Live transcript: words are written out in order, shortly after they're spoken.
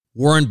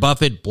Warren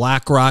Buffett,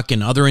 BlackRock,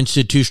 and other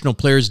institutional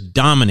players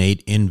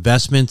dominate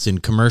investments in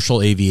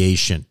commercial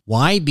aviation.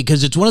 Why?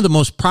 Because it's one of the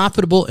most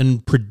profitable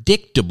and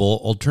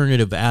predictable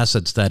alternative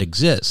assets that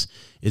exists,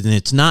 and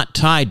it's not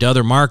tied to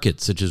other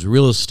markets such as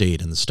real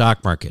estate and the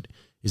stock market.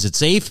 Is it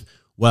safe?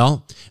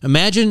 Well,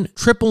 imagine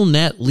triple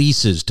net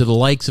leases to the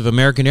likes of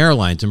American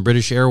Airlines and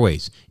British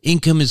Airways.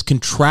 Income is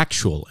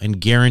contractual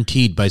and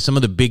guaranteed by some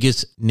of the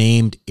biggest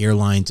named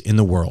airlines in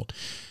the world.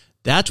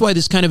 That's why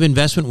this kind of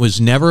investment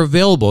was never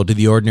available to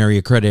the ordinary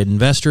accredited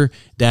investor.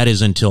 That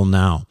is until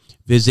now.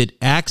 Visit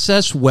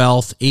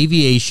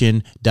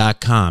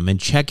accesswealthaviation.com and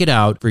check it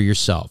out for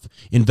yourself.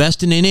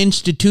 Invest in an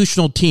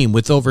institutional team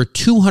with over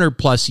 200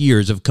 plus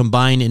years of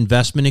combined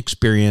investment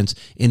experience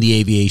in the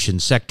aviation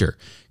sector.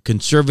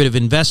 Conservative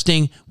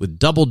investing with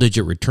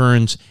double-digit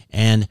returns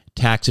and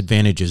tax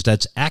advantages.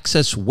 That's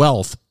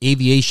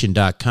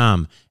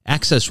accesswealthaviation.com.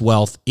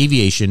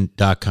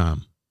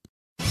 accesswealthaviation.com.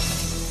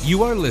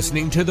 You are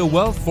listening to the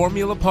Wealth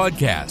Formula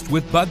Podcast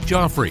with Buck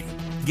Joffrey.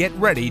 Get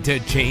ready to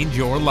change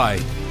your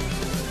life.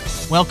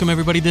 Welcome,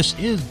 everybody. This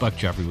is Buck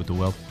Joffrey with the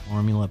Wealth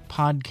Formula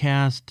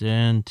Podcast,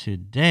 and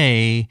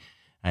today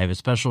I have a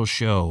special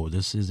show.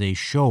 This is a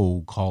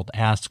show called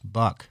Ask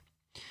Buck.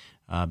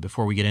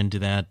 Before we get into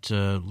that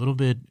a little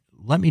bit,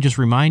 let me just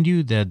remind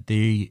you that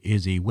there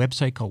is a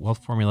website called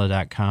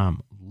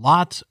wealthformula.com.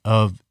 Lots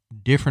of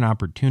different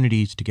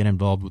opportunities to get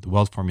involved with the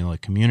Wealth Formula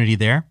community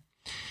there.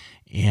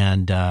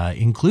 And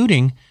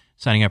including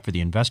signing up for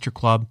the Investor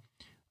Club,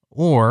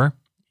 or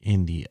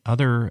in the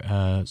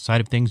other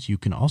side of things, you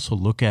can also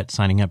look at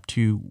signing up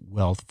to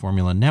Wealth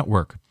Formula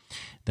Network.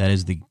 That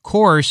is the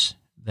course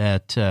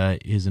that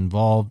is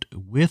involved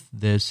with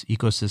this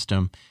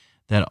ecosystem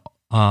that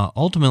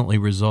ultimately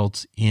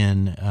results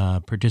in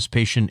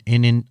participation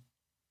in an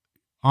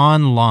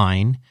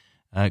online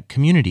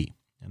community.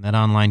 And that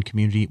online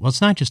community, well, it's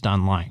not just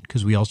online,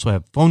 because we also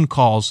have phone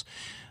calls,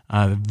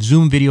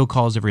 Zoom video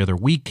calls every other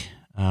week,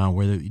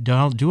 where they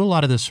do a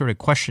lot of this sort of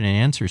question and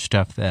answer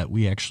stuff that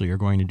we actually are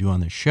going to do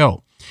on this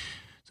show.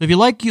 So if you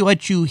like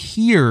what you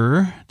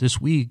hear this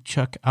week,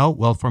 check out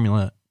Wealth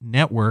Formula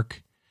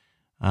Network.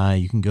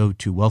 You can go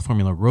to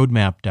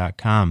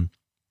wealthformularoadmap.com.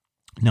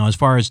 Now, as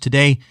far as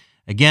today,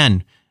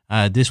 again,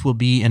 this will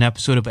be an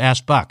episode of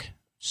Ask Buck.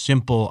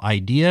 Simple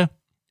idea.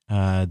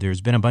 There's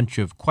been a bunch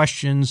of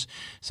questions,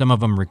 some of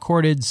them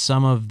recorded,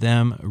 some of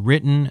them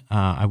written.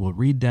 I will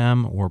read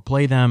them or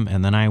play them,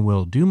 and then I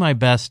will do my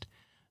best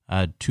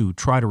to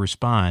try to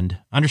respond,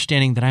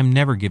 understanding that I'm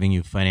never giving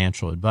you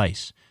financial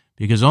advice,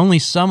 because only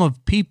some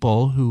of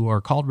people who are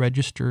called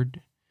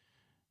registered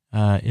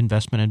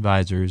investment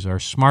advisors are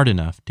smart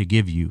enough to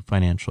give you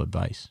financial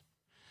advice.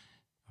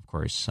 Of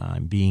course,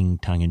 I'm being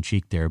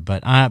tongue-in-cheek there,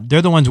 but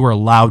they're the ones who are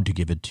allowed to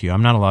give it to you.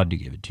 I'm not allowed to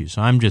give it to you,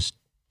 so I'm just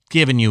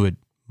giving you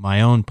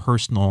my own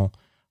personal,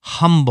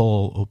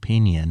 humble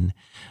opinion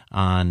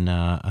on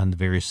the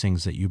various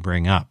things that you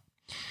bring up.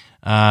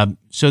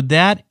 So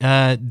that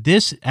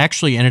this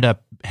actually ended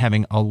up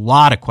having a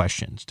lot of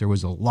questions. There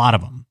was a lot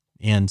of them.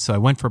 And so I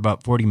went for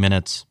about 40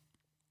 minutes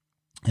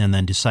and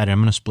then decided I'm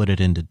going to split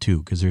it into two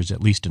because there's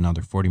at least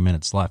another 40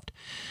 minutes left.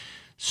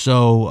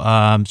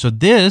 So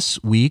this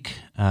week,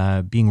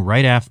 being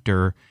right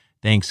after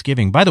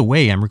Thanksgiving, by the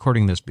way, I'm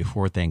recording this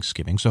before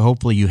Thanksgiving, so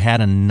hopefully you had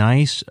a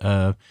nice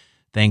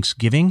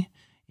Thanksgiving.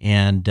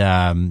 And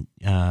I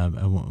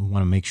want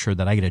to make sure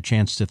that I get a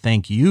chance to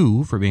thank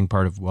you for being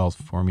part of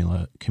Wealth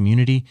Formula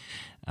community.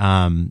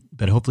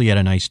 But hopefully you had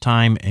a nice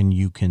time, and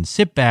you can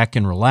sit back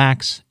and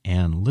relax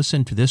and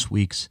listen to this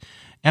week's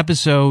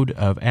episode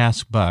of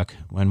Ask Buck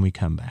when we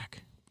come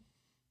back.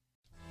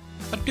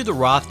 What do the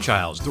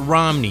Rothschilds, the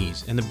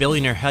Romneys, and the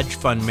billionaire hedge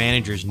fund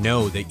managers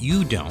know that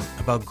you don't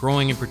about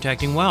growing and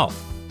protecting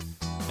wealth?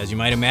 As you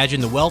might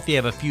imagine, the wealthy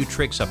have a few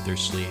tricks up their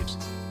sleeves.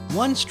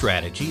 One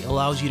strategy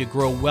allows you to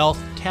grow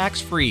wealth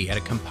tax-free at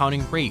a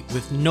compounding rate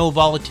with no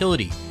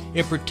volatility.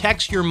 It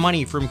protects your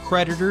money from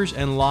creditors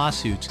and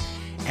lawsuits,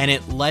 and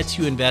it lets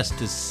you invest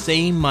the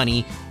same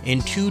money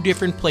in two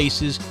different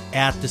places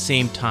at the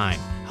same time.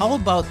 How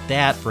about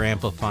that for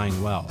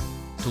amplifying wealth?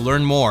 To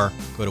learn more,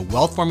 go to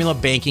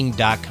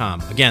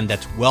wealthformulabanking.com. Again,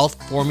 that's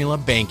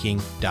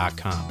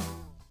wealthformulabanking.com.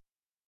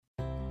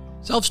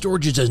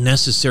 Self-storage is a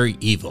necessary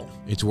evil.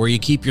 It's where you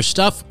keep your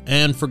stuff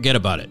and forget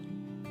about it.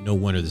 No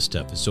wonder this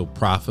stuff is so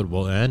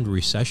profitable and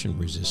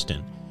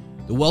recession-resistant.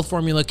 The Wealth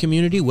Formula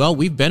community, well,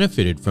 we've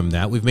benefited from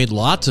that. We've made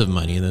lots of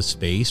money in this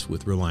space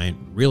with Reliant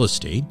Real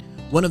Estate,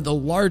 one of the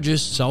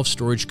largest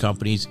self-storage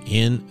companies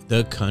in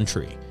the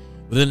country.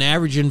 With an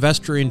average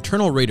investor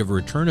internal rate of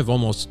return of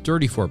almost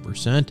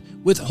 34%,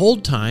 with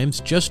hold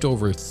times just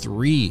over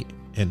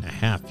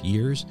 3.5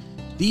 years,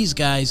 these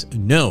guys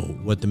know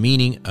what the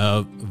meaning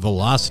of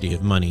velocity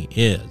of money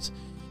is.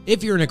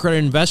 If you're an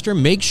accredited investor,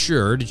 make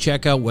sure to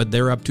check out what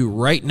they're up to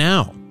right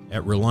now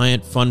at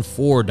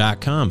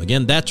ReliantFund4.com.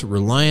 Again, that's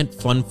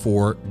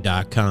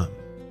ReliantFund4.com.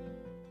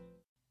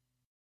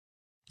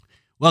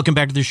 Welcome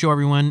back to the show,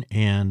 everyone,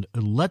 and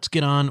let's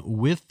get on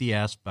with the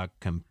Ask Buck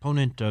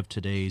component of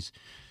today's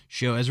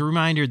show. As a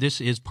reminder, this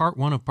is part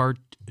one of part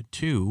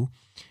two.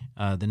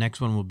 The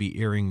next one will be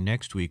airing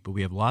next week, but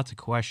we have lots of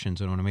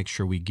questions. I want to make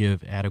sure we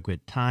give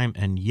adequate time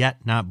and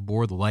yet not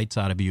bore the lights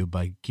out of you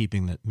by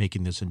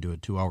making this into a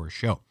 2-hour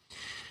show.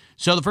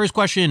 So the first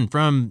question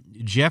from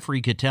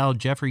Jeffrey Cattell.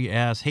 Jeffrey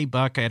asks, "Hey,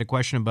 Buck, I had a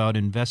question about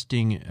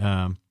investing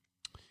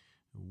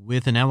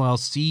with an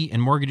LLC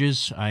and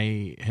mortgages.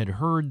 I had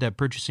heard that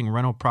purchasing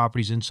rental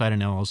properties inside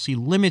an LLC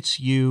limits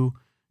you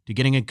to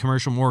getting a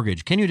commercial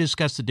mortgage. Can you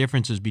discuss the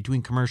differences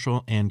between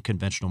commercial and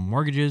conventional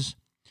mortgages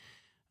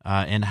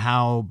and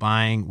how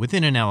buying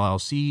within an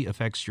LLC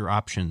affects your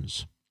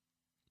options?"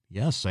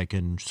 Yes, I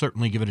can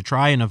certainly give it a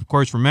try. And of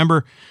course,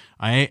 remember,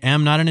 I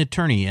am not an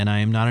attorney and I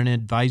am not an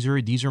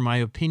advisor. These are my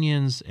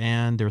opinions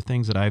and they're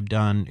things that I've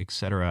done,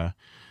 etc.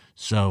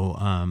 So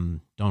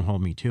don't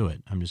hold me to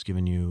it. I'm just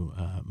giving you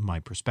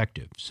my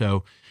perspective.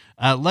 So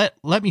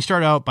let me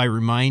start out by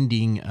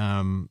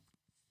reminding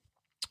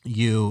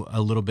you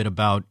a little bit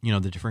about, the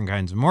different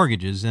kinds of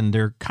mortgages. And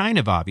they're kind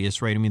of obvious,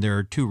 right? I mean, there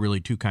are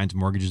two kinds of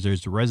mortgages.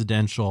 There's the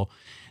residential,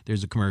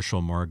 there's a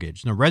commercial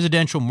mortgage. Now,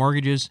 residential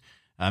mortgages,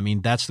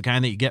 that's the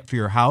kind that you get for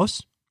your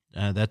house.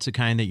 That's the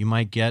kind that you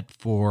might get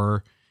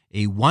for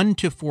a 1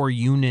 to 4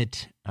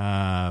 unit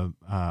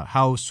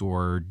house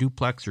or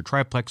duplex or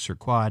triplex or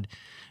quad.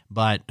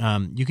 But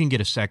you can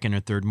get a second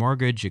or third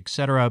mortgage,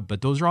 etc.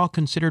 But those are all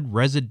considered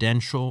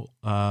residential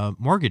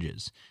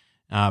mortgages.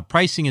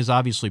 Pricing is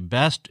obviously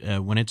best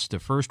when it's the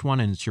first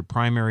one and it's your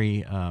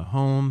primary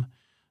home.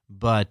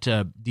 But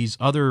these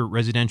other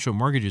residential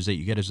mortgages that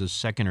you get as a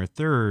second or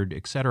third,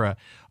 etc.,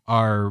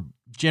 are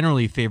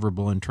generally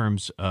favorable in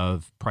terms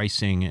of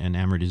pricing and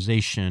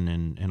amortization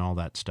and all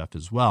that stuff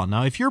as well.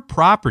 Now, if your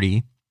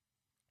property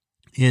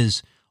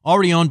is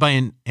already owned by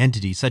an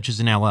entity such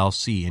as an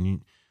LLC,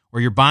 or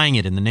you're buying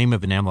it in the name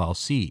of an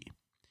LLC,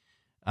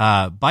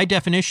 by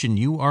definition,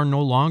 you are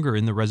no longer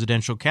in the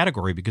residential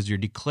category because you're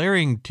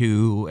declaring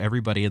to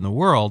everybody in the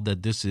world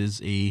that this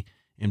is a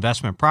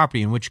investment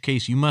property, in which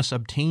case you must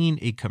obtain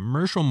a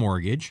commercial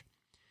mortgage,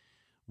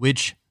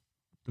 which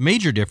the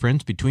major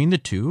difference between the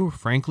two,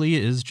 frankly,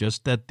 is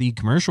just that the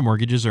commercial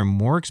mortgages are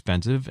more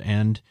expensive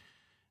and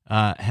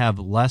have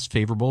less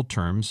favorable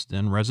terms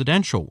than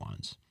residential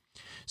ones.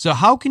 So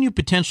how can you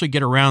potentially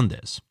get around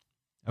this?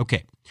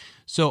 Okay,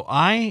 so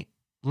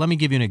let me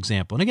give you an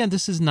example. And again,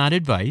 this is not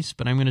advice,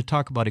 but I'm going to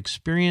talk about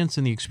experience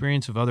and the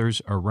experience of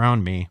others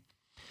around me.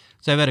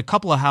 So I've had a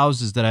couple of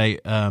houses that I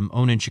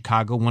own in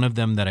Chicago, one of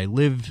them that I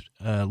lived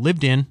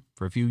in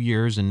for a few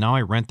years, and now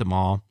I rent them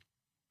all.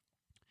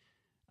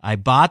 I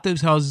bought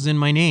those houses in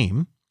my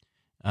name,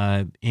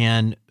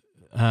 and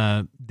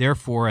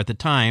therefore, at the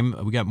time,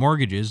 we got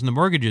mortgages, and the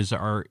mortgages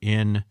are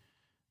in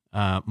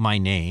my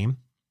name,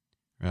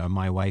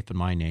 my wife and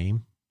my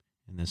name,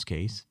 in this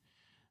case.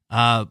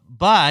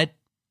 But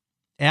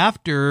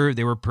after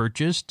they were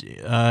purchased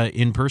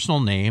in personal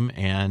name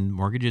and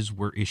mortgages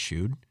were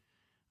issued,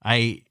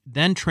 I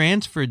then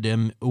transferred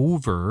them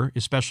over,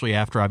 especially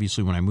after,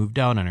 obviously, when I moved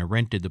out and I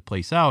rented the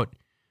place out,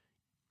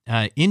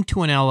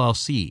 into an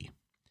LLC.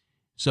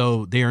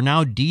 So they are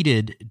now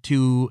deeded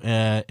to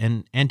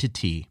an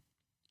entity.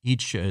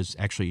 Each is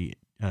actually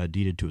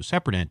deeded to a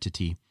separate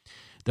entity.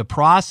 The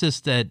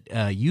process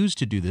that used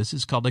to do this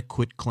is called a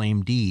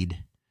quitclaim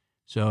deed.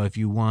 So if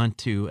you want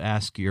to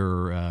ask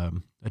your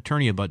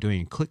attorney about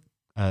doing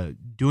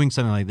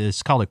something like this,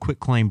 it's called a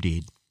quitclaim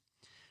deed.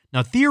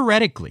 Now,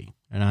 theoretically,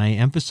 and I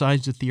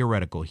emphasize the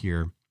theoretical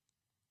here,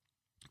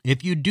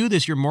 if you do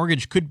this, your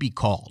mortgage could be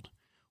called.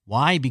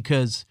 Why?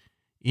 Because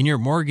in your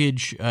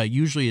mortgage,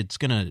 usually it's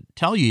going to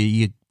tell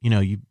you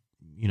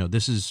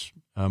this is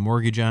a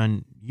mortgage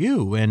on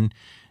you, and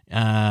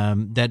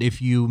that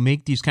if you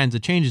make these kinds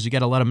of changes, you got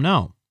to let them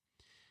know.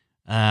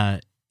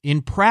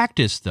 In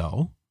practice,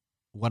 though,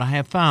 what I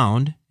have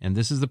found, and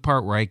this is the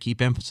part where I keep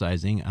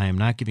emphasizing, I am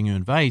not giving you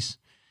advice,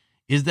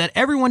 is that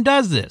everyone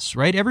does this,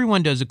 right?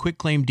 Everyone does a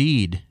quitclaim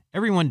deed.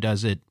 Everyone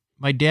does it.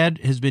 My dad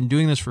has been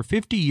doing this for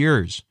 50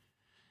 years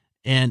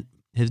and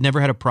has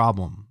never had a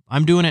problem.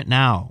 I'm doing it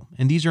now,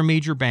 and these are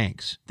major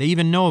banks. They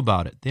even know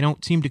about it. They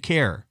don't seem to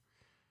care.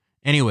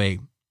 Anyway,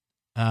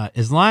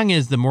 as long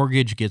as the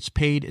mortgage gets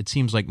paid, it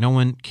seems like no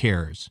one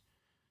cares.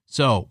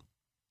 So,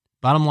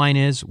 bottom line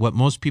is, what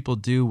most people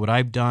do, what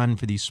I've done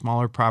for these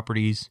smaller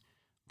properties,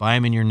 buy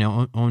them in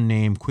your own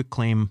name,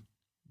 quitclaim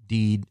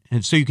deed,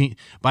 and so you can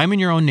buy them in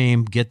your own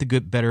name, get the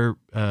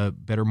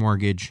better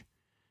mortgage,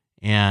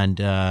 and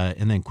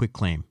then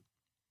quitclaim.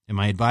 Am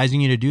I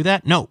advising you to do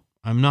that? No,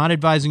 I'm not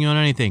advising you on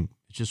anything.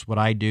 It's just what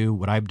I do,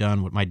 what I've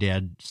done, what my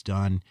dad's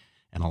done,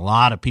 and a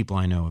lot of people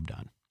I know have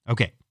done.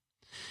 Okay.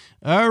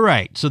 All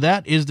right. So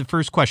that is the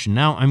first question.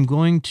 Now I'm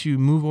going to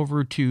move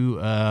over to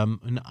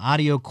an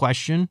audio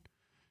question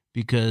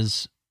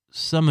because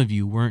some of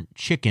you weren't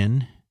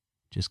chicken.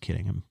 Just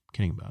kidding. I'm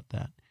kidding about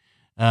that.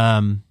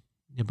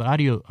 But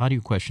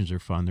audio questions are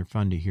fun. They're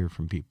fun to hear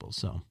from people.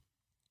 So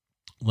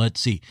let's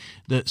see.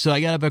 So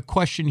I got a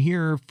question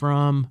here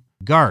from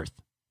Garth.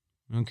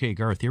 Okay,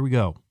 Garth, here we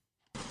go.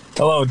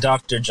 Hello,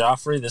 Dr.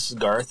 Joffrey. This is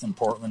Garth in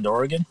Portland,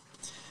 Oregon.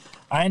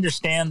 I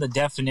understand the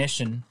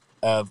definition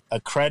of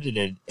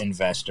accredited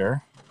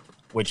investor,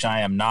 which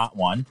I am not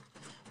one,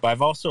 but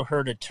I've also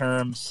heard a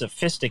term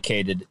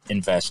sophisticated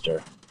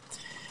investor.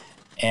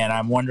 And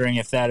I'm wondering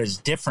if that is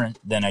different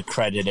than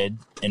accredited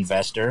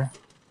investor.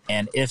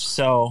 And if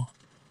so,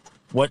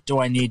 what do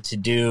I need to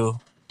do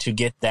to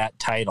get that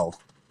title?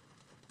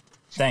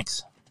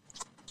 Thanks.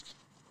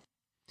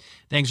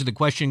 Thanks for the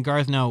question,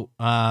 Garth. Now,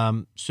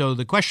 so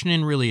the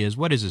question really is,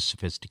 what is a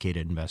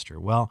sophisticated investor?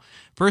 Well,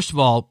 first of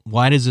all,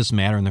 why does this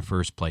matter in the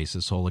first place,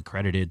 this whole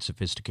accredited,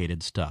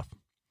 sophisticated stuff?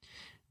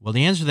 Well,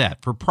 the answer to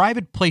that, for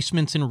private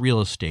placements in real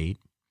estate,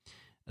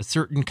 a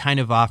certain kind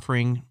of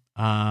offering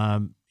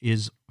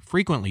is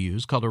frequently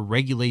used, called a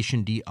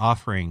Regulation D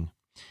offering.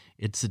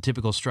 It's the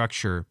typical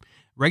structure.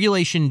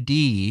 Regulation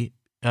D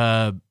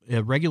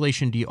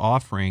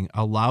offering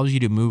allows you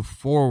to move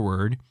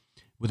forward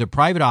with a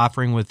private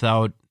offering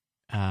without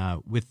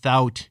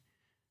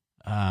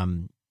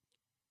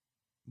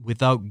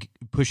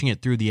pushing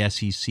it through the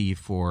SEC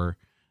for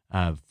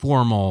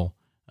formal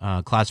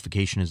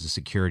classification as a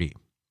security.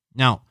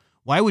 Now,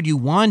 why would you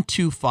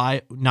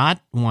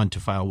not want to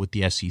file with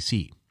the SEC?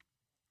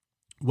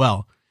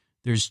 Well,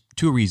 there's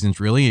two reasons,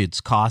 really.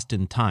 It's cost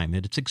and time.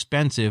 It's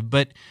expensive,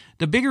 but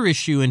the bigger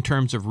issue in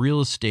terms of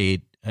real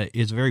estate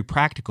is a very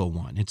practical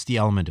one. It's the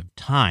element of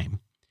time.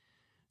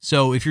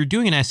 So if you're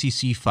doing an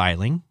SEC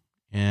filing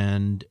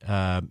and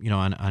on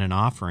an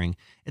offering,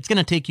 it's going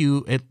to take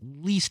you at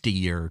least a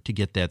year to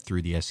get that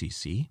through the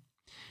SEC.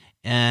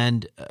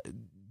 And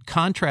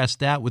contrast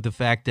that with the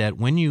fact that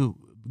when you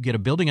get a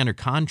building under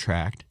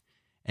contract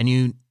and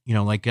one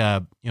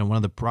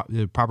of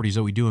the properties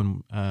that we do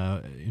in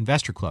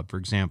Investor Club, for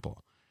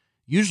example,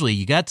 usually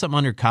you got something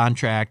under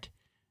contract,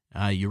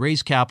 you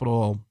raise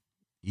capital,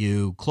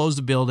 you close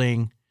the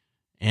building,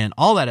 and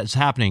all that is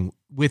happening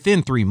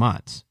within 3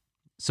 months.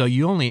 So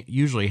you only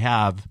usually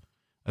have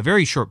a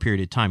very short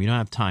period of time. You don't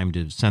have time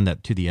to send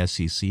that to the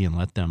SEC and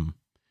let them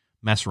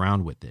mess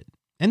around with it.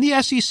 And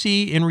the SEC,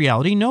 in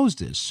reality, knows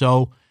this.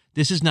 So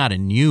this is not a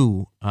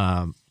new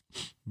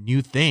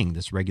thing,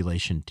 this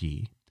Regulation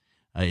D.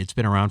 It's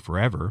been around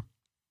forever.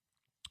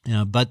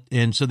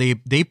 So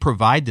they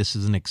provide this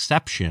as an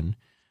exception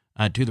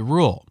to the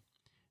rule.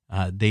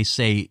 They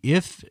say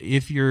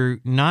if you're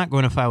not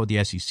going to file with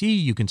the SEC,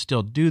 you can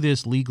still do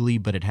this legally,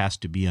 but it has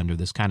to be under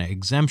this kind of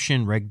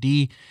exemption, Reg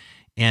D.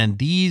 And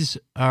these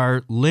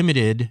are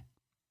limited.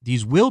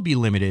 These will be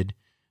limited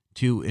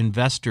to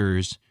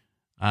investors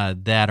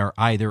that are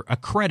either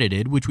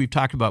accredited, which we've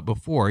talked about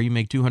before. You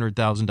make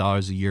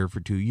 $200,000 a year for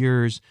 2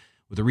 years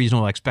with a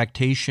reasonable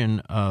expectation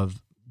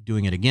of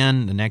doing it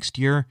again the next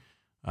year,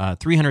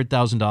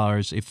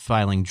 $300,000 if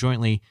filing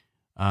jointly,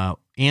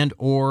 and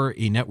or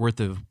a net worth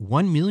of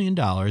 $1 million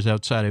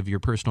outside of your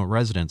personal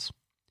residence.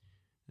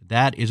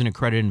 That is an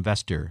accredited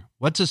investor.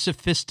 What's a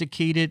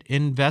sophisticated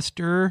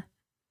investor?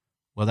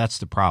 Well, that's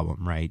the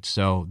problem, right?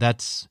 So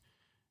that's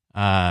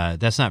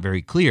not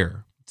very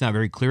clear. It's not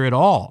very clear at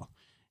all.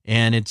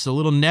 And it's a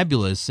little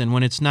nebulous. And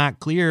when it's not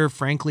clear,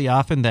 frankly,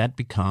 often that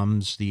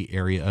becomes the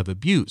area of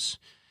abuse.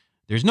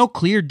 There's no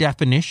clear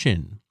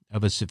definition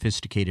of a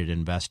sophisticated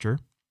investor.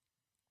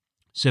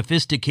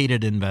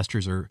 Sophisticated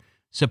investors are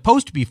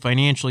supposed to be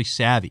financially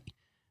savvy.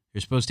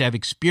 They're supposed to have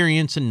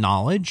experience and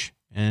knowledge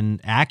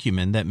and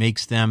acumen that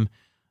makes them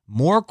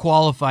more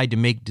qualified to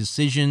make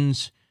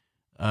decisions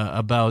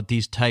about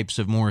these types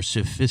of more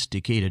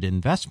sophisticated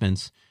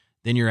investments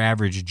than your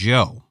average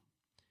Joe.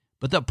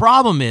 But the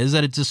problem is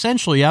that it's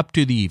essentially up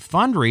to the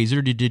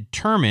fundraiser to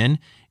determine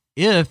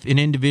if an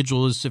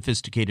individual is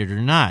sophisticated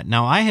or not.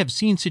 Now, I have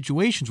seen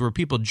situations where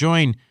people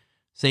join,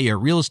 say, a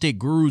real estate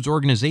guru's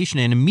organization,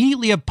 and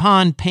immediately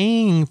upon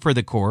paying for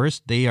the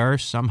course, they are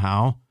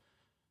somehow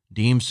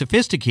deemed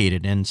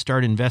sophisticated and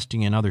start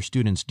investing in other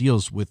students'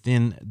 deals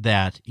within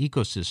that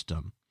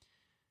ecosystem.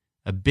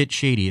 A bit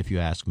shady, if you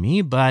ask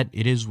me, but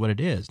it is what it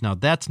is. Now,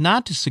 that's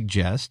not to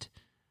suggest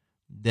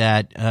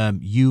that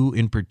you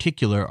in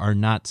particular are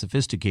not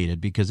sophisticated,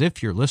 because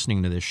if you're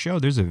listening to this show,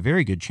 there's a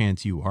very good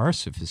chance you are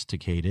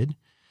sophisticated.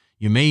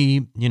 You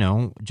may,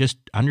 just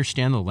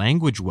understand the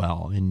language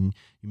well, and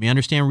you may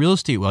understand real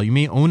estate well. You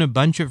may own a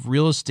bunch of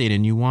real estate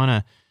and you want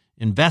to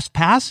invest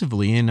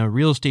passively in a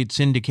real estate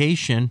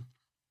syndication.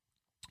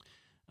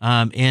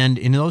 And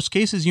in those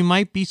cases, you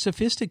might be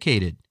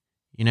sophisticated,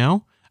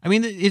 I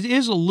mean, it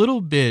is a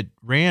little bit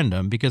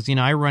random because,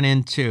 I run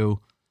into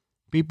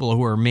people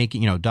who are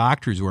making,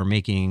 doctors who are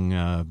making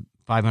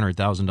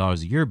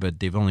 $500,000 a year, but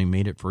they've only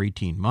made it for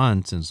 18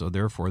 months. And so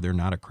therefore they're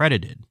not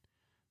accredited.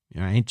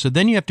 Right? So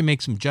then you have to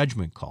make some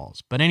judgment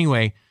calls. But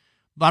anyway,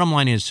 bottom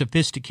line is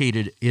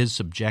sophisticated is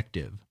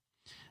subjective.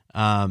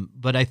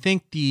 But I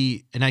think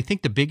the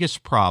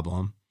biggest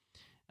problem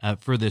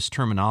for this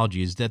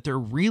terminology is that there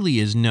really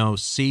is no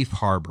safe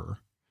harbor,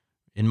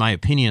 in my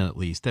opinion at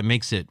least, that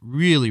makes it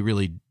really,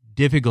 really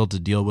difficult to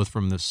deal with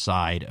from the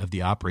side of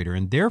the operator.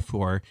 And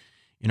therefore,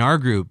 in our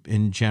group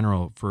in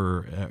general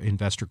for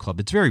Investor Club,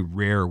 it's very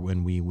rare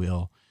when we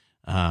will,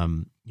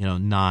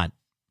 not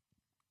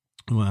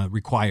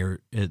require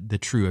the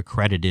true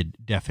accredited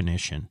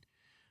definition.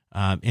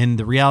 And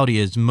the reality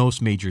is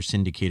most major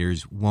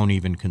syndicators won't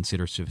even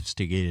consider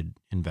sophisticated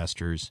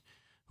investors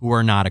who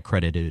are not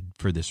accredited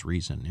for this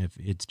reason. If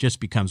it just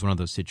becomes one of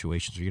those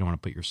situations where you don't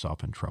want to put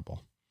yourself in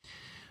trouble.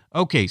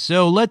 Okay,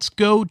 so let's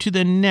go to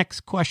the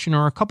next question,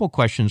 or a couple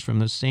questions from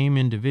the same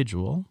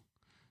individual.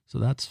 So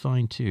that's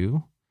fine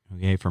too.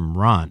 Okay, from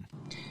Ron.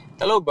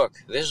 Hello, Buck.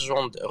 This is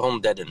Ron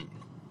Dedden,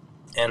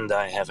 and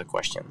I have a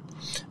question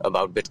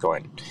about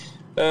Bitcoin.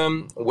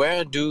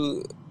 Where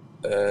do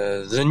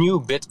the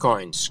new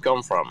Bitcoins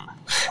come from?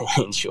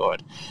 In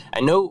short, I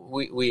know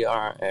we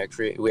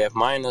have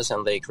miners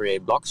and they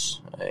create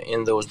blocks.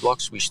 In those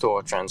blocks, we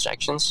store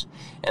transactions,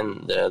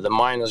 and the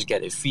miners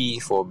get a fee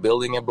for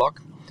building a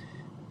block.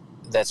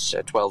 That's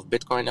 12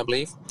 Bitcoin, I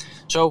believe.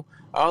 So,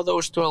 are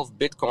those 12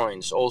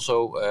 Bitcoins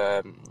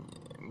also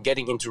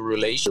getting into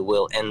relation?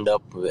 Will end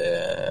up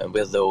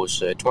with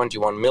those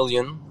 21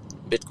 million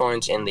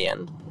Bitcoins in the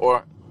end,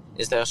 or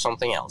is there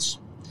something else?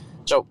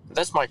 So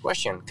that's my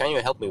question. Can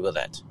you help me with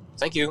that?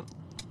 Thank you.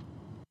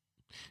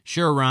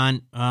 Sure,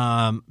 Ron.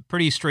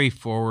 Pretty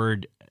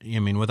straightforward. I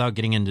mean, without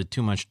getting into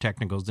too much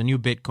technicals, the new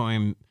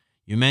Bitcoin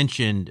you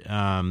mentioned,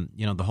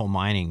 the whole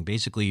mining.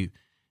 Basically,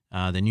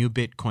 the new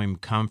Bitcoin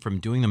come from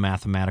doing the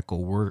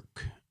mathematical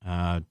work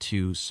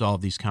to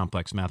solve these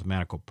complex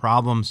mathematical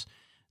problems.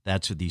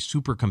 That's what these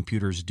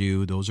supercomputers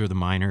do. Those are the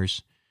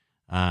miners.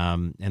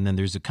 And then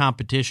there's a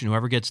competition.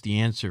 Whoever gets the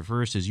answer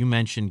first, as you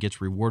mentioned,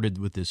 gets rewarded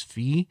with this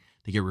fee.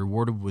 They get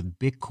rewarded with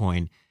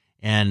Bitcoin.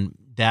 And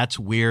that's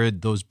where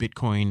those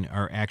Bitcoin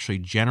are actually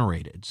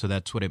generated. So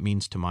that's what it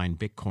means to mine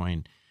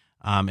Bitcoin.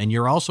 And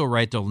you're also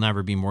right, there'll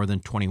never be more than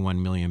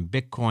 21 million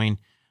Bitcoin.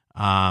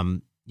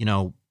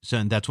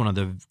 So that's one of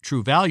the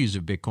true values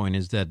of Bitcoin,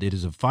 is that it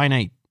is a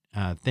finite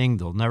thing.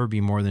 There'll never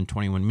be more than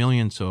 21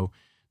 million. So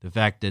the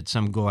fact that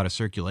some go out of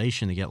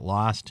circulation, they get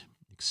lost,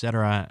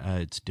 etc.,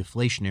 it's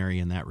deflationary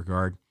in that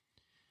regard.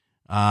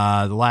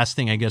 The last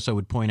thing I guess I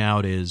would point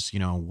out is,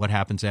 what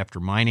happens after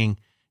mining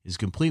is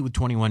complete with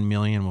 21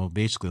 million. Well,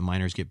 basically the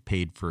miners get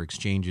paid for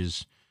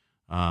exchanges,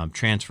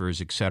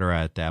 transfers, etc.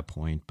 at that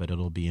point, but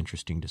it'll be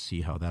interesting to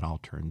see how that all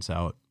turns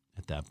out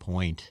at that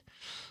point.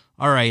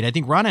 All right, I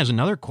think Ron has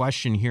another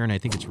question here, and I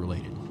think it's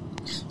related.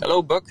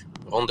 Hello, Buck.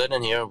 Ron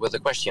Dedden here with a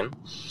question.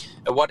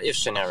 A what-if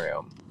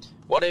scenario.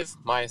 What if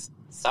my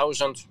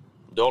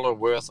 $1,000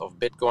 worth of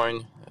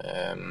Bitcoin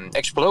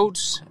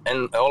explodes,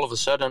 and all of a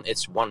sudden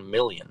it's 1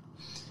 million?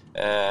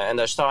 And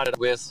I started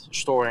with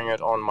storing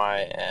it on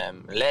my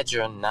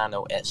Ledger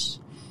Nano S.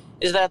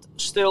 Is that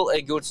still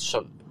a good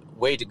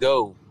way to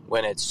go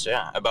when it's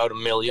about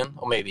 1 million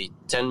or maybe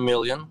 10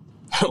 million?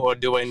 Or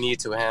do I need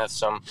to have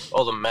some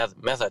other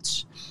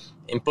methods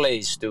in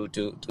place to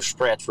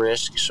spread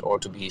risks or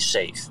to be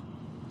safe?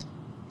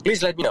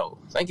 Please let me know.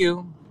 Thank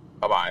you.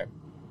 Bye-bye.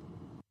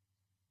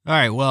 All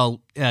right.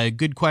 Well,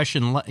 good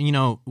question. What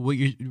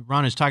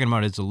Ron is talking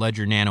about is the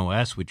Ledger Nano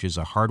S, which is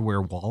a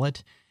hardware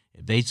wallet.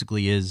 It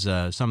basically is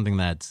something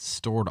that's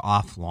stored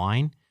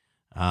offline.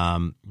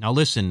 Now,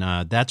 listen,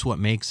 that's what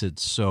makes it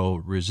so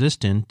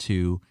resistant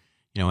to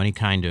any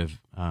kind of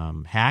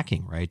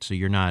hacking, right? So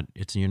you're not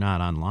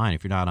online.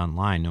 If you're not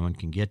online, no one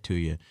can get to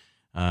you.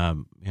 A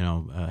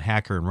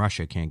hacker in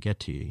Russia can't get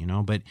to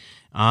you. But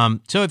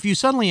so if you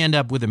suddenly end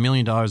up with $1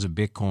 million of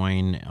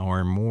Bitcoin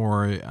or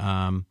more,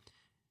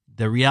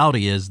 the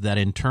reality is that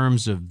in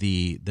terms of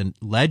the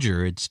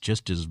ledger, it's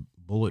just as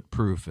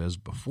bulletproof as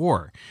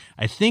before.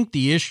 I think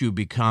the issue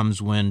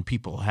becomes when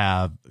people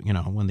have,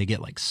 when they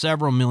get like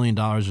several $1 million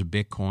of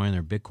Bitcoin,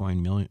 or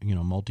Bitcoin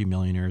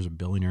multimillionaires or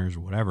billionaires or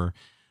whatever,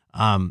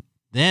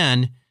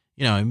 then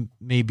it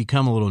may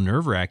become a little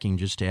nerve-wracking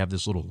just to have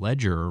this little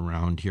ledger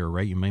around here,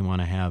 right? You may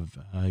want to have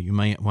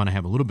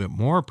a little bit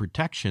more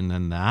protection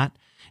than that,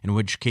 in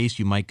which case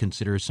you might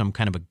consider some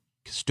kind of a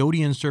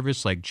custodian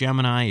service like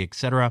Gemini,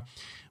 etc.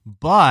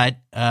 But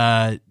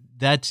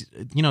that's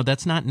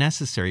not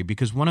necessary,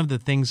 because one of the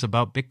things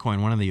about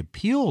Bitcoin, one of the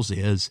appeals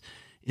is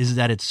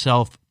that it's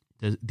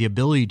the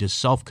ability to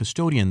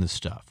self-custodian this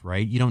stuff,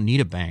 right? You don't need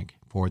a bank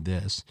for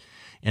this.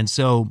 And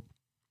so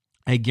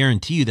I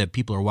guarantee you that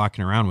people are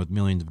walking around with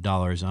millions of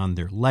dollars on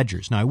their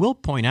ledgers. Now, I will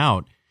point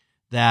out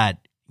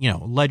that,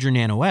 Ledger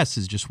Nano S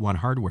is just one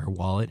hardware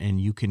wallet,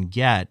 and you can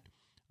get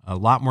a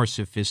lot more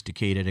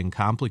sophisticated and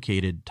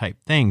complicated type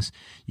things.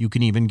 You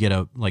can even get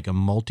a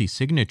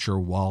multi-signature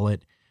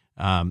wallet,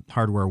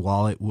 hardware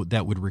wallet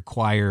that would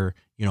require,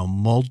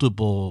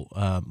 multiple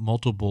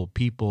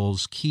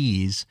people's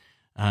keys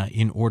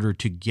in order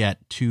to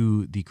get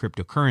to the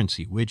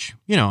cryptocurrency, which,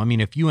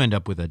 if you end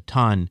up with a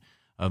ton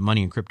of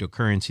money in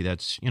cryptocurrency,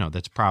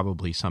 that's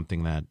probably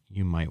something that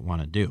you might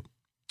want to do.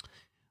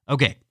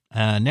 Okay.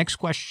 Next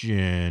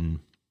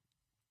question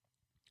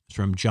is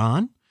from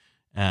John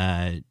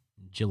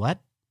Gillette.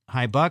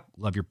 Hi, Buck.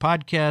 Love your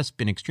podcast.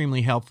 Been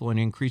extremely helpful in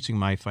increasing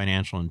my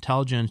financial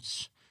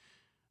intelligence.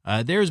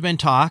 There's been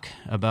talk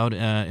about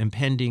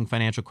impending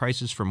financial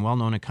crisis from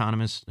well-known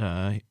economists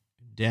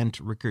Dent,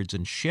 Rickards,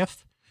 and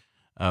Schiff.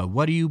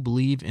 What do you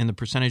believe in the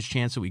percentage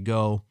chance that we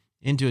go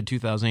into a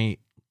 2008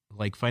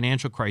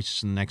 financial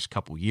crisis in the next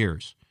couple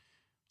years?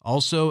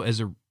 Also, as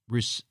a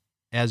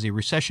as a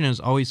recession is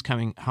always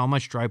coming, how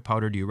much dry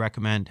powder do you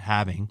recommend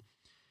having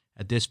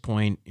at this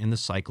point in the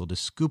cycle to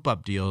scoop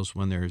up deals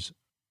when there's,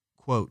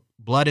 quote,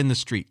 blood in the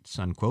streets,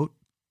 unquote?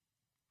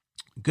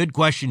 Good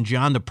question,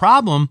 John. The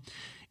problem,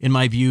 in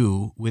my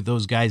view, with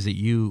those guys that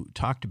you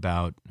talked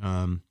about,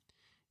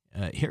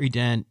 Harry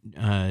Dent,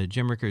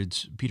 Jim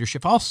Rickards, Peter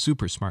Schiff, all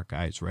super smart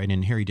guys, right?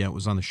 And Harry Dent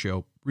was on the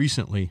show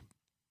recently,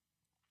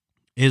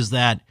 is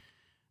that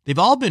they've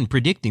all been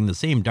predicting the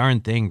same darn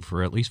thing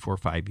for at least 4 or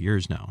 5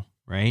 years now,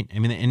 right? I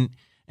mean, and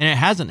it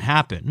hasn't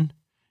happened.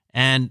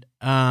 And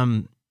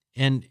when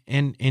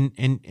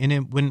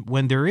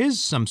there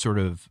is some sort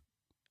of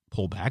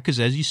pullback, because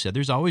as you said,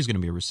 there's always going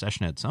to be a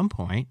recession at some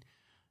point.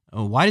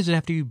 Why does it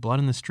have to be blood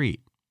in the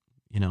street?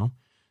 You know,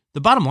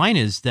 the bottom line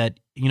is that,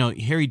 you know,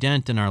 Harry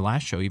Dent in our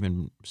last show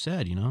even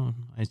said, you know,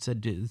 I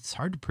said, it's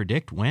hard to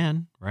predict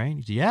when, right?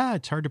 He said, yeah,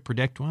 it's hard to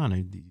predict when.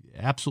 I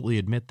absolutely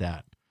admit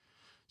that.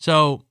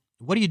 So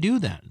what do you do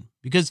then?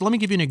 Because let me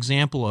give you an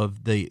example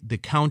of the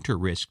counter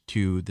risk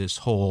to this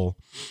whole,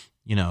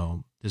 you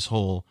know, this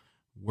whole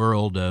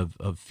world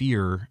of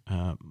fear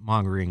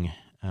mongering.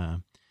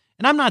 And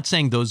I'm not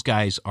saying those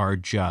guys are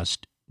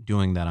just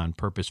doing that on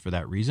purpose for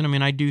that reason. I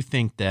mean, I do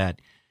think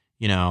that,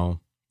 you know,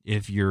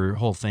 if your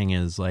whole thing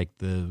is like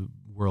the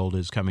world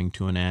is coming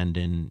to an end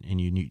and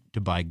you need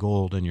to buy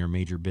gold and your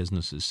major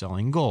business is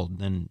selling gold,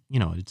 then, you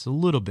know, it's a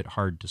little bit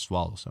hard to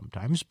swallow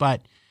sometimes.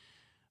 But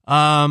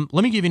let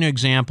me give you an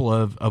example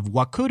of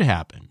what could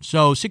happen.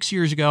 So 6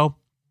 years ago,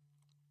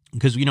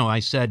 because, you know,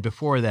 I said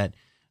before that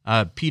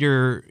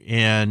Peter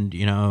and,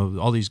 you know,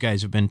 all these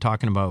guys have been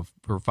talking about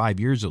for 5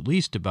 years at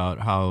least about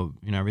how,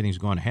 you know, everything's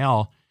going to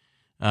hell.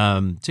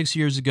 6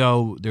 years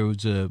ago, there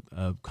was a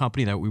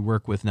company that we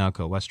work with now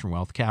called Western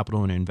Wealth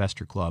Capital, an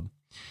investor club.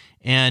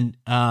 And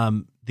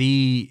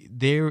they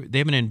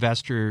have an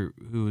investor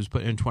who has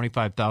put in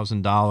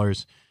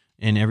 $25,000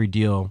 in every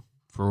deal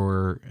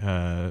for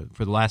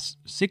the last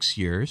 6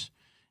 years.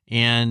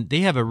 And they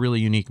have a really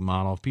unique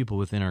model. People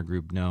within our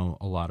group know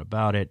a lot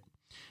about it.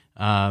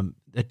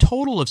 A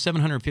total of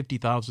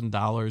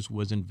 $750,000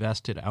 was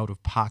invested out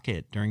of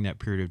pocket during that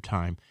period of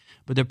time,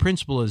 but the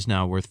principal is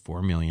now worth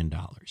 $4 million.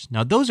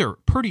 Now, those are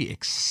pretty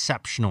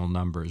exceptional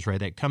numbers, right?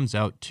 That comes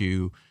out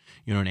to,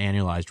 you know, an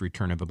annualized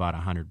return of about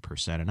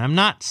 100%. And I'm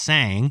not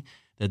saying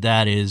that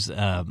that is,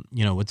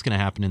 you know, what's going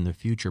to happen in the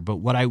future, but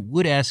what I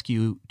would ask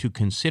you to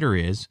consider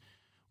is,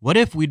 what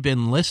if we'd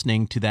been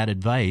listening to that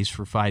advice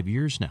for 5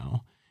 years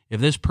now? If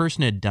this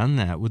person had done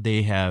that, would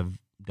they have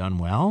done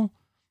well?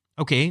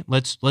 Okay,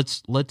 let's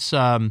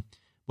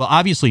well,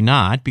 obviously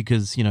not,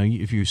 because, you know,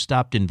 if you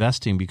stopped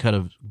investing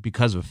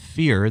because of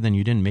fear, then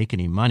you didn't make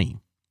any money.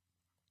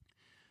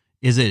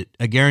 Is it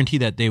a guarantee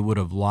that they would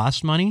have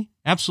lost money?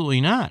 Absolutely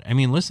not. I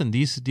mean, listen,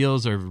 these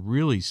deals are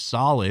really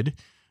solid.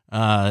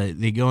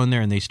 They go in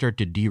there and they start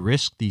to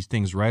de-risk these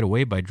things right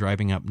away by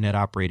driving up net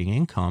operating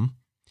income.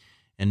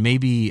 And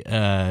maybe,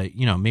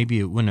 you know, maybe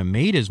it wouldn't have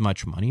made as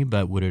much money,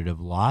 but would it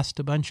have lost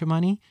a bunch of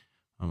money?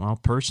 Well,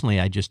 personally,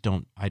 I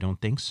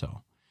don't think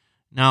so.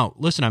 Now,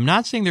 listen, I'm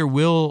not saying there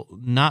will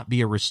not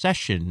be a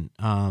recession.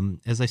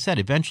 As I said,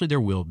 eventually there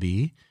will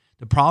be.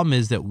 The problem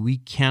is that we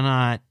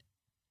cannot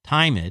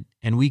time it,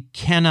 and we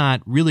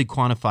cannot really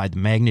quantify the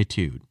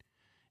magnitude.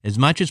 As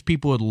much as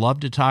people would love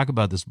to talk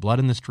about this blood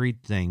in the street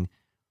thing,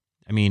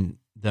 I mean,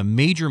 the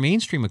major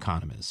mainstream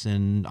economists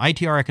and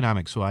ITR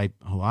Economics, who I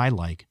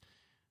like,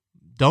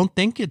 don't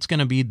think it's going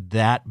to be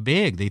that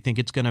big. They think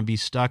it's going to be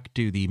stuck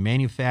to the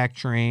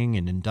manufacturing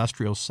and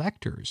industrial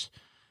sectors.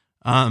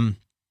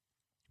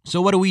 So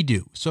what do we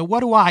do? So what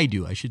do I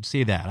do? I should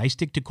say that. I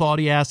stick to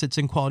quality assets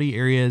in quality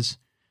areas.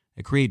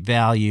 I create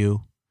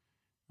value.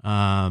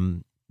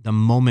 The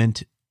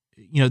moment,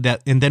 you know,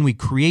 that, and then we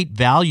create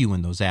value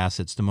in those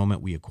assets the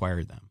moment we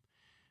acquire them,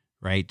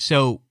 right?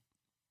 So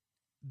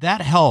that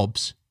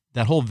helps.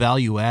 That whole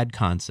value add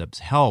concepts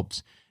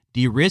helps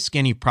de-risk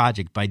any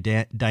project by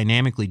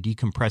dynamically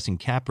decompressing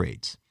cap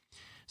rates.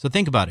 So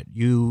think about it.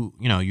 You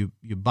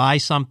buy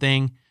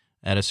something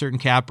at a certain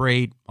cap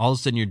rate, all of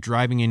a sudden you're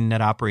driving in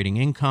net operating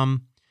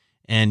income,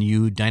 and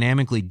you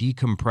dynamically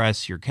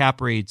decompress your cap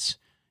rates.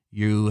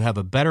 You have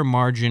a better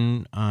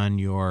margin on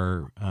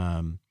your,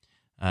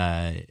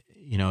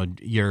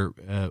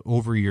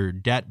 over your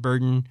debt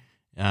burden.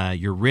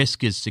 Your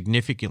risk is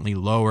significantly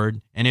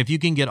lowered. And if you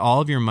can get all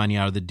of your money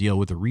out of the deal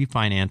with a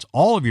refinance,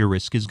 all of your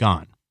risk is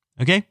gone.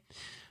 Okay?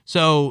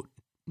 So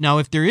now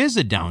if there is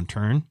a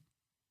downturn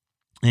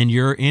and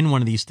you're in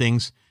one of these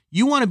things,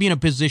 you want to be in a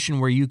position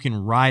where you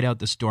can ride out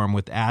the storm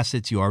with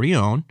assets you already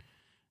own.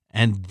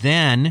 And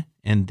then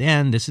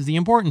this is the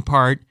important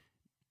part,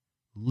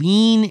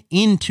 lean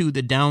into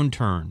the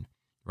downturn,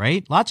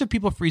 right? Lots of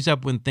people freeze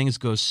up when things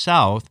go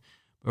south,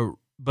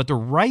 but the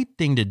right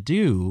thing to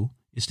do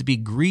is to be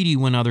greedy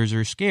when others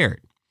are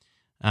scared.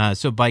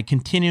 So by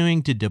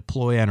continuing to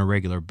deploy on a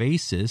regular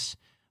basis,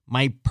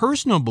 my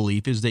personal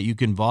belief is that you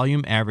can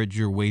volume average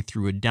your way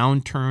through a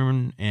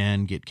downturn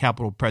and get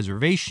capital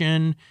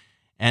preservation,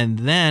 and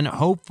then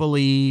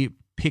hopefully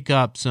pick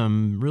up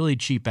some really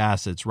cheap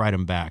assets, write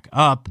them back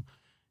up,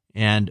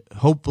 and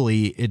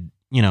hopefully it,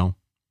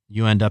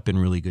 you end up in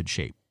really good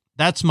shape.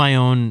 That's my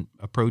own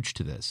approach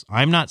to this.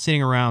 I'm not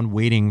sitting around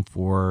waiting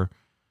for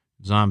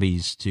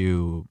zombies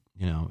to,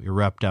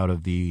 erupt out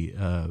of the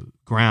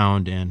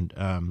ground and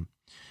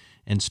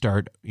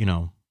start,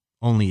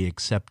 only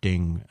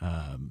accepting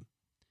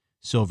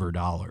silver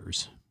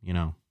dollars,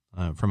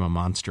 from a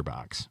monster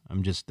box. I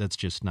just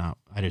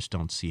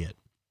don't see it.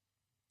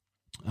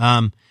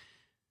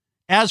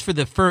 As for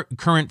the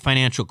current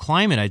financial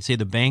climate, I'd say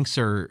the banks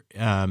are,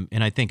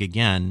 and I think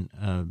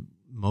again,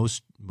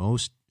 most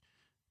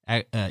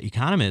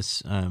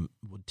economists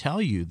would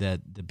tell you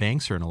that the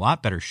banks are in a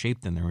lot better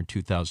shape than they were in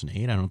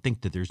 2008. I don't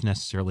think that there's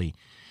necessarily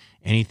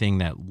anything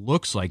that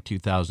looks like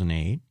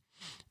 2008.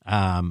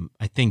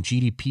 I think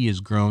GDP has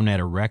grown at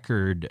a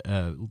record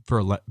for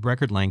a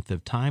record length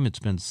of time. It's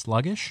been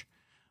sluggish,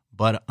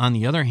 but on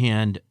the other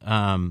hand,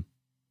 so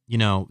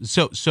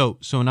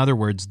in other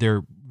words,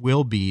 there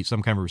will be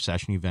some kind of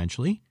recession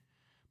eventually.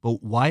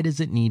 But why does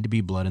it need to be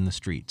blood in the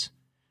streets?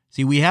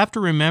 See, we have to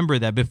remember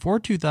that before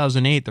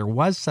 2008, there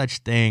was such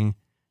thing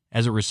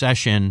as a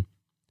recession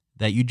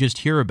that you just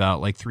hear about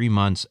like 3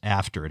 months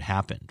after it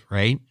happened,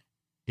 right?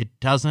 It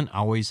doesn't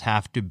always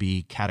have to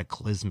be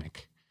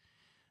cataclysmic.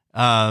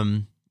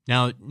 Now,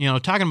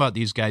 talking about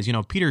these guys,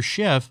 Peter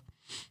Schiff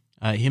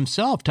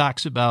himself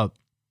talks about,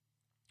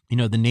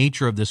 the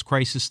nature of this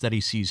crisis that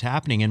he sees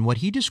happening. And what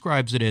he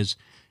describes it as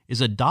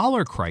is a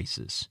dollar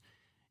crisis.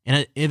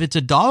 And if it's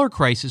a dollar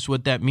crisis,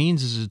 what that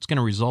means is it's going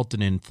to result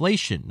in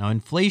inflation. Now,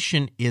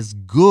 inflation is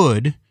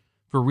good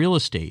for real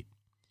estate.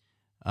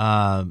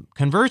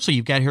 Conversely,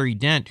 you've got Harry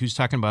Dent, who's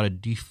talking about a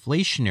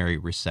deflationary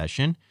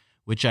recession,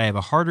 which I have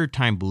a harder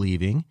time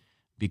believing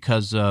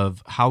because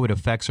of how it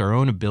affects our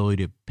own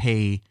ability to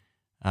pay,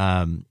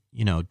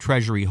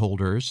 Treasury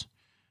holders,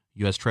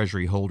 U.S.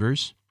 Treasury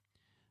holders.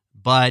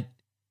 But,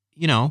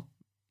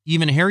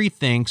 even Harry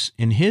thinks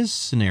in his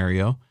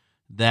scenario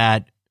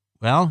that,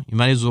 well, you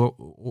might as well,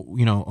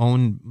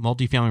 own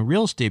multifamily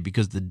real estate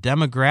because the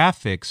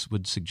demographics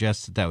would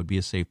suggest that would be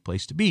a safe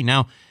place to be.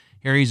 Now,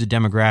 Harry's a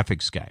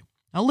demographics guy.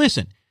 Now,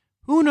 listen,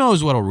 who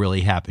knows what will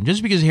really happen?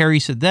 Just because Harry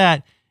said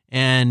that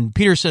and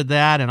Peter said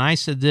that and I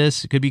said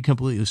this, it could be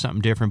completely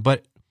something different.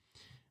 But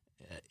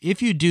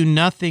if you do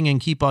nothing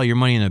and keep all your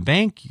money in the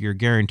bank, you're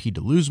guaranteed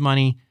to lose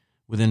money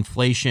with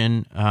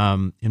inflation,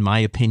 in my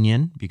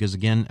opinion, because,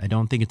 again, I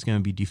don't think it's going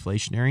to be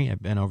deflationary.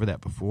 I've been over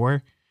that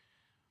before.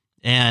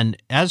 And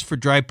as for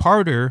dry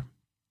powder,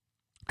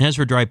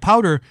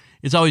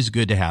 it's always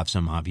good to have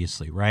some,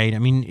 obviously, right? I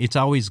mean, it's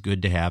always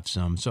good to have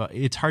some. So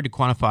it's hard to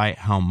quantify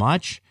how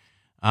much.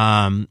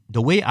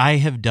 The way I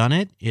have done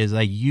it is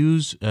I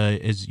use,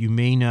 as you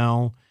may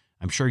know,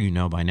 I'm sure you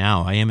know by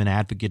now, I am an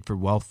advocate for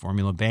wealth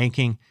formula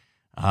banking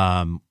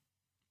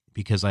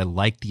because I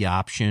like the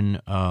option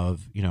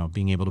of,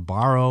 being able to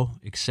borrow,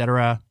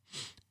 etc.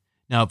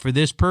 Now, for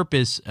this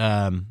purpose,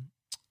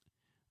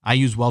 I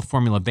use wealth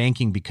formula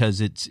banking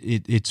because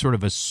it's sort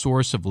of a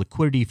source of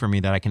liquidity for me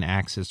that I can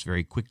access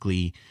very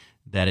quickly,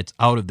 that it's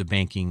out of the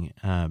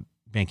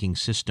banking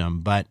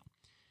system. But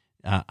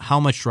how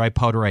much dry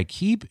powder I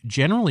keep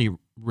generally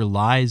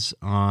relies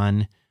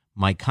on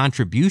my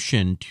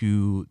contribution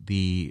to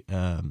the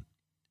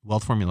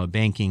wealth formula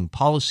banking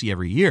policy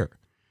every year.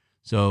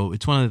 So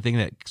it's one of the things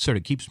that sort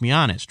of keeps me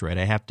honest, right?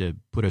 I have to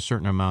put a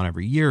certain amount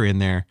every year in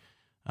there,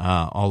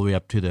 all the way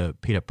up to the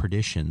paid up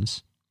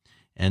perditions.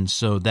 And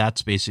so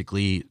that's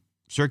basically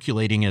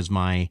circulating as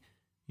my,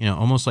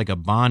 almost like a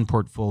bond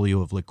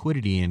portfolio of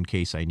liquidity in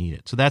case I need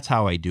it. So that's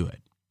how I do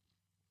it.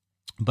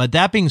 But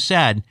that being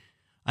said,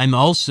 I'm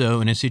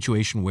also in a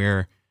situation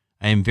where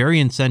I am very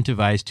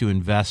incentivized to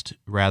invest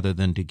rather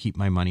than to keep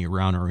my money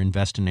around or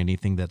invest in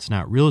anything that's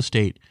not real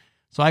estate.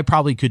 So I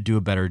probably could do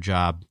a better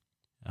job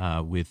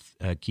with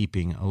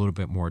keeping a little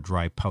bit more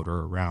dry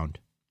powder around.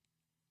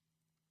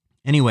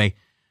 Anyway,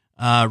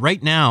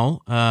 right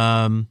now,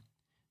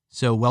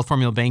 so wealth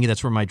formula banking,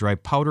 that's where my dry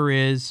powder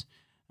is.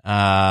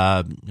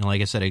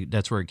 Like I said,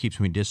 that's where it keeps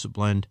me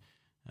disciplined.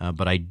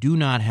 But I do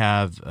not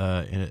have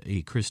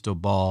a crystal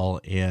ball,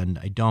 and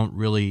I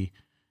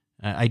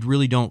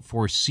really don't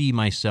foresee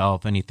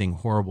myself anything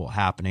horrible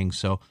happening.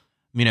 So,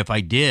 I mean, if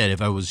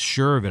I was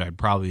sure of it,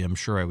 I'm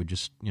sure I would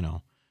just,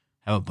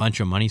 have a bunch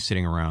of money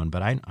sitting around.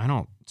 But I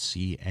don't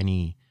see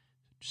any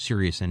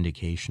serious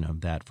indication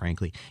of that,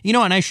 frankly.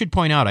 And I should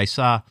point out, I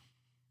saw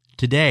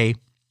today,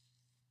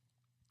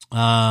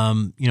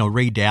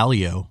 Ray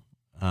Dalio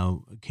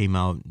came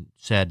out and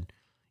said,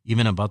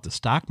 even about the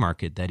stock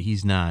market, that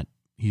he's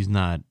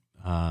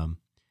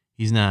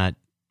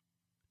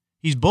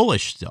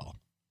bullish still,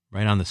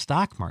 right, on the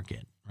stock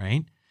market,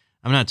 right?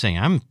 I'm not saying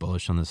I'm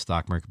bullish on the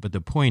stock market, but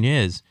the point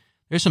is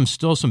there's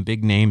still some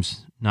big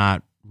names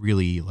not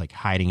really like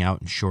hiding out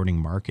and shorting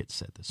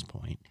markets at this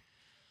point.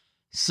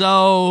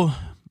 So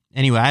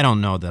anyway, I don't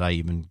know that I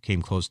even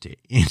came close to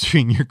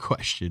answering your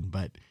question,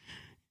 but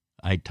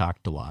I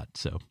talked a lot.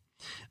 So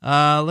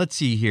let's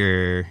see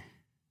here.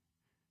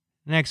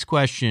 Next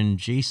question.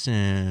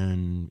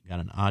 Jason got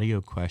an audio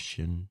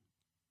question.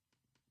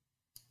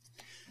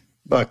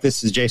 Buck,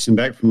 this is Jason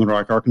Beck from Little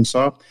Rock,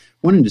 Arkansas.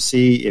 Wanted to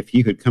see if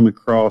you had come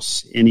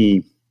across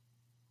any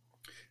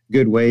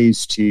good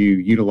ways to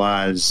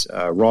utilize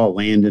raw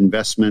land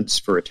investments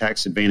for a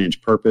tax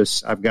advantage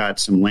purpose. I've got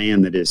some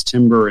land that is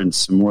timber and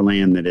some more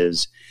land that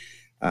is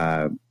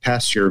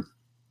pasture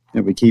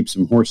that we keep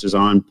some horses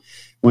on.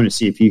 Wanted to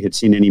see if you had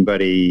seen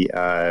anybody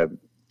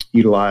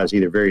utilize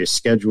either various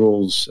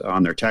schedules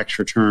on their tax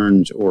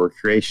returns or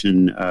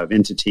creation of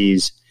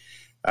entities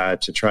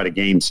to try to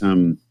gain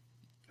some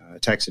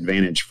tax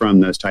advantage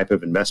from those type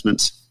of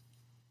investments.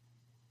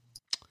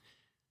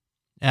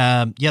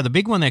 The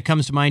big one that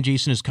comes to mind,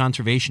 Jason, is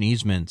conservation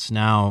easements.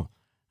 Now,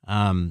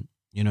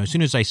 as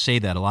soon as I say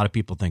that, a lot of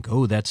people think,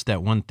 oh, that's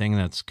that one thing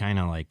that's kind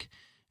of like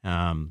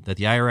that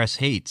the IRS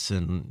hates,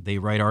 and they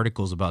write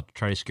articles about to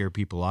try to scare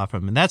people off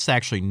them. And that's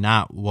actually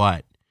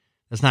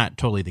that's not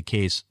totally the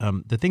case.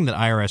 The thing that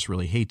IRS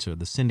really hates are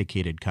the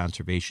syndicated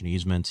conservation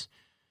easements.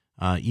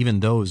 Even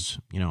those,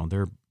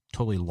 they're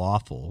totally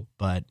lawful.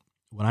 But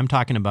what I'm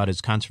talking about is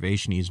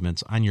conservation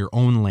easements on your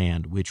own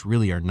land, which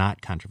really are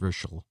not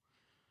controversial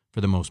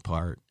for the most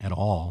part at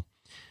all.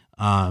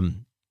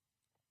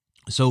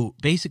 So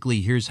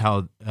basically, here's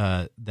how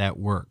that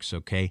works,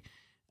 okay?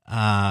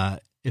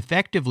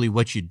 Effectively,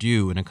 what you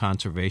do in a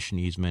conservation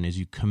easement is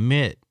you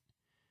commit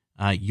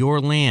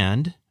your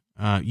land.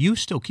 You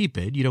still keep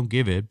it, you don't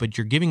give it, but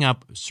you're giving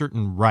up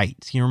certain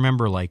rights. You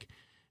remember,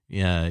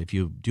 if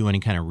you do any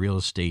kind of real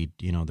estate,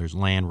 there's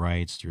land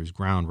rights, there's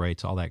ground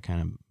rights, all that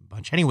kind of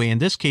bunch. Anyway, in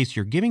this case,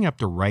 you're giving up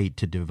the right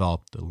to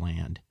develop the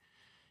land.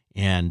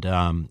 And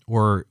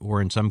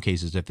or in some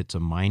cases, if it's a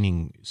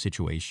mining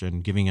situation,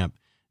 giving up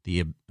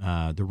the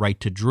right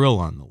to drill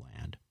on the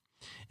land.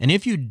 And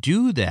if you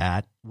do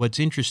that, what's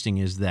interesting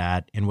is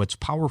that, and what's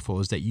powerful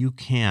is that you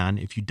can,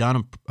 if you've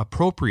done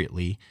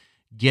appropriately,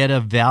 get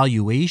a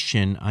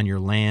valuation on your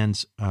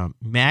land's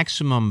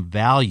maximum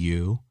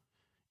value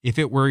if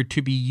it were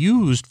to be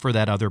used for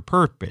that other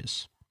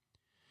purpose.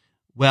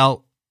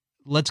 Well,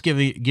 let's give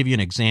you an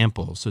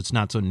example so it's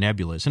not so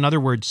nebulous. In other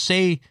words,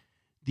 say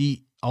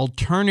the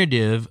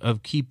alternative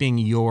of keeping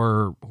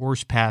your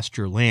horse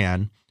pasture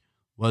land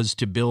was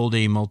to build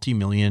a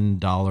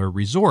multi-million-dollar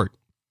resort.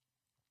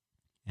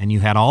 And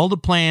you had all the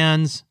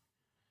plans,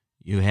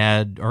 you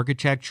had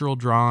architectural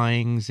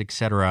drawings,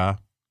 etc.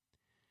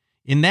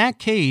 In that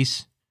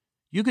case,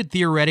 you could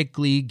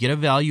theoretically get a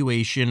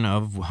valuation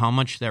of how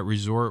much that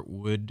resort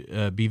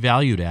would be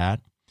valued at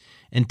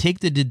and take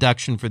the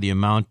deduction for the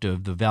amount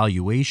of the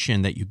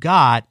valuation that you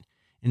got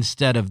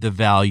instead of the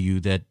value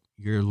that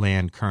your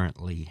land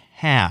currently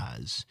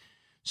has.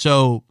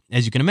 So,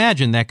 as you can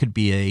imagine, that could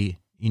be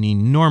an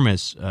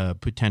enormous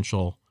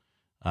potential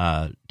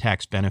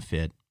tax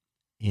benefit,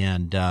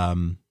 and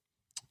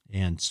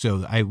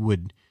so I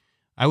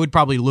would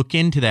probably look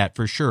into that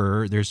for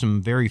sure. There's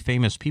some very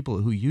famous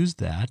people who use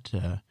that.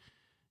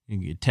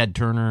 Ted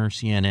Turner,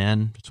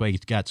 CNN. That's why he's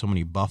got so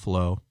many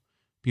buffalo.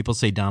 People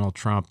say Donald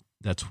Trump.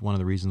 That's one of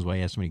the reasons why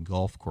he has so many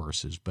golf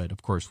courses. But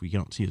of course, we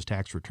don't see his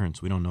tax returns,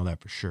 so we don't know that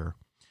for sure.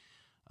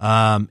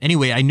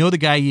 Anyway, I know the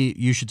guy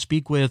you should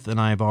speak with, and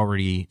I've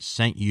already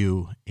sent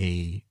you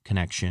a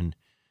connection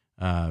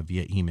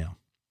via email.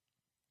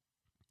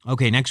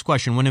 Okay, next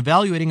question. When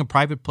evaluating a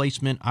private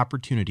placement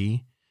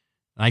opportunity,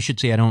 I should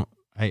say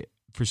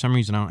for some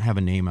reason I don't have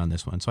a name on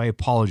this one, so I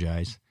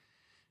apologize.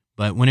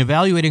 But when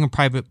evaluating a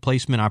private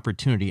placement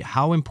opportunity,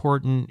 how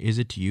important is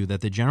it to you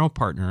that the general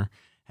partner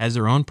has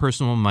their own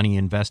personal money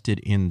invested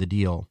in the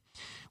deal?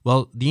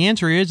 Well, the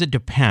answer is it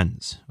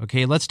depends.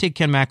 Okay, let's take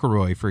Ken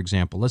McElroy, for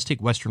example. Let's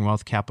take Western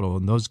Wealth Capital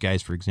and those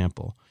guys, for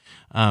example.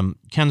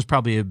 Ken's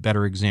probably a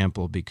better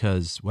example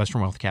because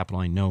Western Wealth Capital,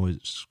 I know,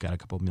 has got a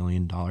couple $1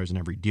 million in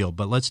every deal.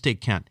 But let's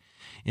take Ken.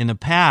 In the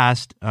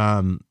past,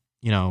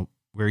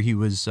 where he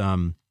was,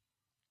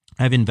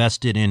 I've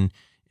invested in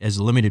as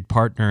a limited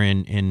partner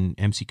in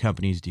MC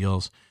Companies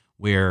deals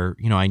where,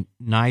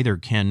 neither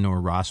Ken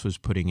nor Ross was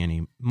putting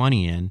any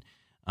money in.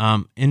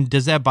 And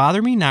does that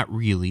bother me? Not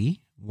really.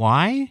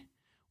 Why?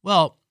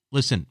 Well,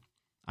 listen,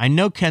 I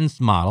know Ken's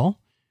model,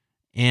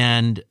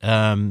 and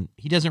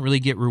he doesn't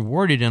really get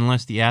rewarded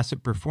unless the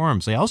asset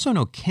performs. I also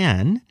know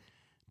Ken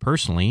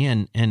personally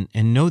and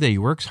know that he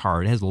works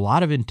hard, has a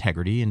lot of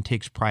integrity, and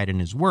takes pride in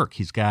his work.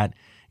 He's got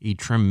a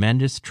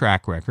tremendous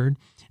track record.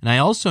 And I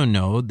also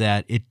know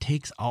that it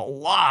takes a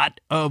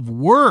lot of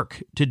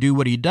work to do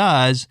what he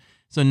does.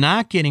 So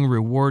not getting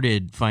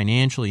rewarded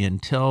financially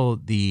until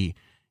the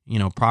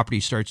property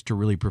starts to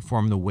really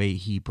perform the way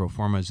he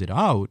performs it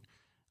out,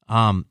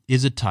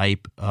 is a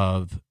type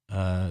of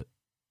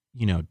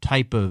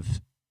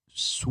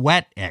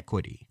sweat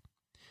equity.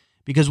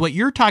 Because what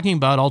you're talking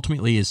about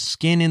ultimately is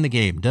skin in the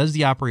game. Does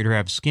the operator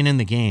have skin in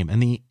the game?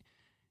 And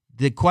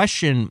the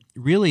question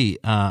really,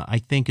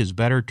 I think, is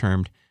better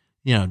termed,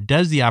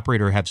 does the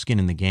operator have skin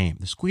in the game?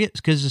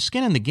 Because the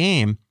skin in the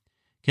game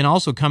can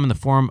also come in the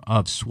form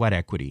of sweat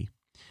equity.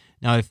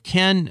 Now, if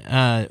Ken,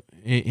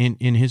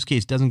 in his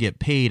case, doesn't get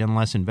paid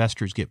unless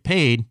investors get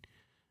paid,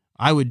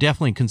 I would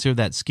definitely consider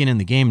that skin in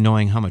the game,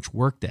 knowing how much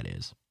work that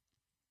is.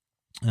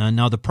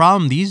 Now, the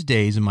problem these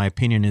days, in my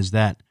opinion, is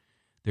that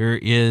There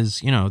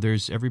is,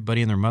 there's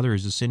everybody and their mother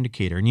is a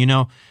syndicator.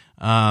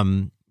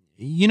 And,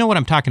 you know what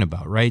I'm talking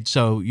about, right?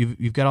 So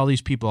you've got all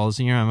these people.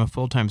 I'm a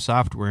full-time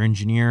software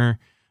engineer,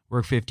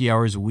 work 50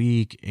 hours a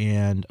week,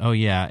 and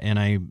and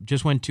I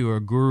just went to a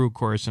guru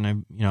course, and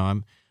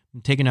I'm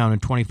taking down a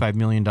 $25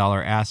 million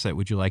asset.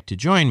 Would you like to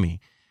join me?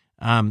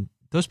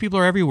 Those people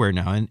are everywhere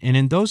now, and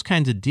in those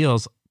kinds of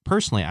deals,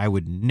 personally, I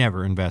would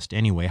never invest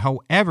anyway.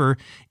 However,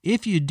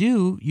 if you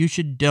do, you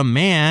should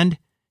demand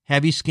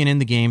heavy skin in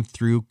the game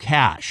through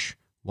cash.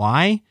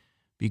 Why?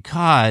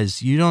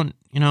 Because you don't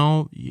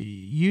know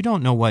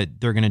what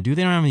they're going to do.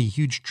 They don't have a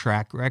huge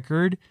track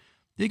record.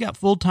 They got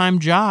full-time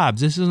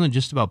jobs. This isn't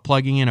just about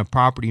plugging in a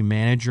property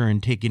manager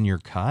and taking your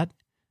cut.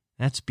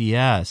 That's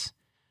BS.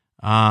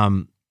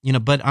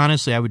 But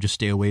honestly, I would just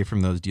stay away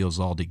from those deals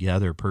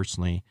altogether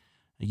personally.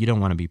 You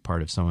don't want to be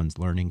part of someone's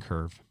learning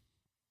curve.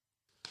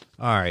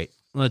 All right,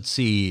 let's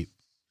see.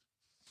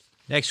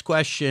 Next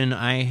question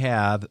I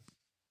have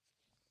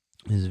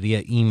is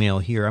via email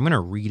here. I'm going to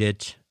read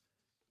it.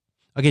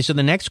 Okay, so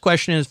the next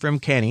question is from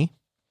Kenny.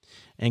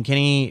 And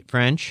Kenny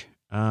French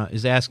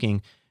is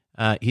asking,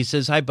 he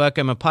says, "Hi, Buck.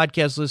 I'm a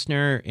podcast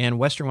listener and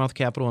Western Wealth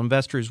Capital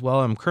investor as well.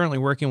 I'm currently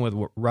working with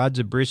Rod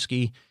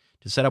Zabriskie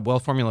to set up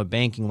Wealth Formula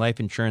Banking life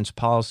insurance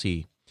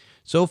policy.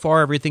 So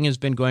far, everything has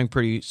been going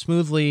pretty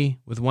smoothly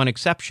with one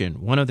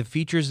exception. One of the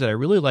features that I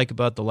really like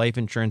about the life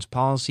insurance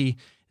policy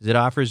is it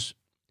offers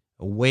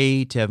a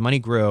way to have money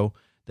grow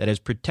that is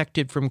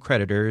protected from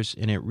creditors,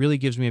 and it really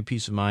gives me a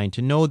peace of mind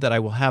to know that I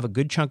will have a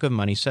good chunk of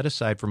money set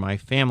aside for my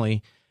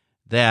family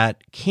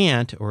that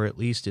can't, or at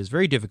least is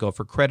very difficult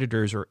for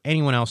creditors or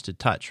anyone else to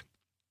touch.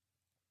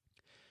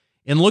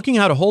 In looking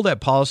how to hold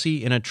that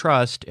policy in a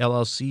trust,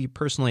 LLC,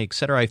 personally,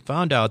 etc., I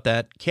found out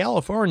that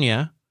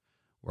California,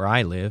 where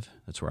I live,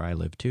 that's where I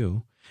live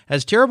too,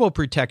 has terrible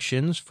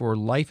protections for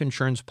life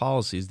insurance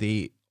policies.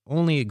 They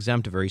only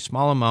exempt a very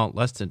small amount,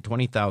 less than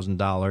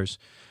 $20,000,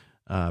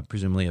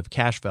 presumably of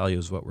cash value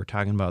is what we're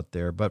talking about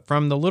there. But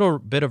from the little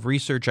bit of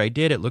research I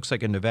did, it looks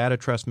like a Nevada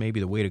trust may be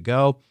the way to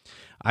go.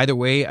 Either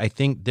way, I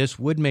think this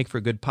would make for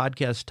a good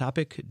podcast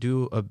topic to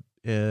do a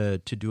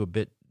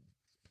bit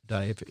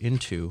dive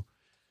into.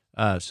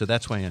 So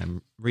that's why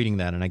I'm reading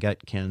that, and I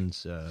got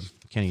Kenny's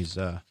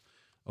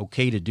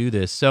okay to do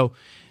this. So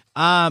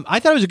I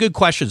thought it was a good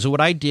question. So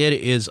what I did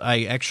is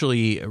I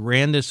actually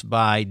ran this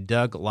by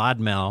Doug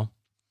Lodmell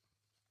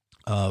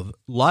of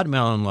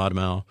Lodmell &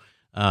 Lodmell.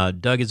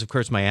 Doug is, of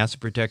course, my asset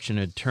protection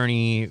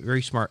attorney,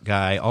 very smart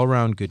guy,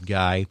 all-around good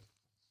guy.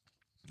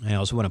 I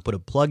also want to put a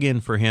plug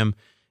in for him.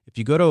 If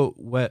you go to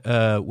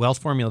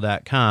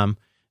wealthformula.com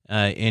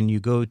and you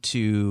go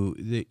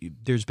to,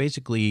 there's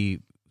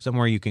basically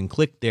somewhere you can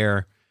click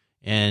there,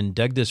 and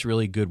Doug this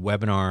really good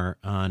webinar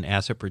on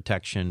asset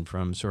protection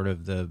from sort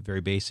of the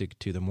very basic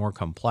to the more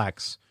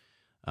complex.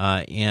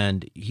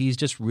 And he's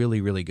just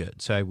really, really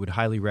good. So I would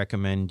highly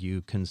recommend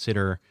you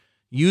consider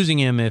using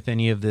him if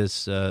any of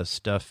this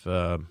stuff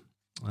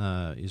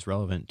is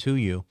relevant to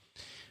you.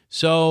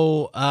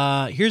 So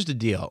here's the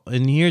deal,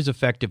 and here's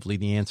effectively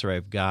the answer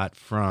I've got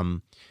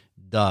from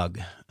Doug.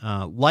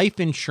 Life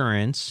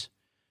insurance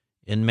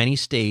in many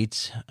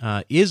states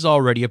is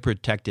already a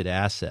protected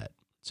asset.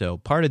 So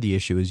part of the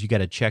issue is you got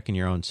to check in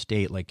your own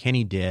state, like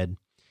Kenny did.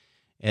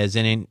 As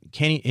in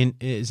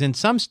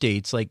some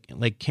states,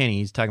 like Kenny,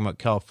 he's talking about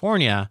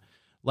California,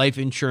 life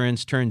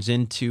insurance turns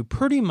into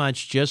pretty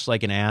much just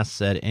like an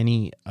asset,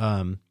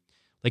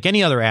 like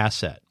any other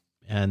asset,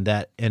 and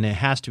it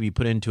has to be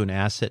put into an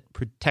asset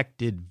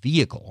protected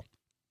vehicle.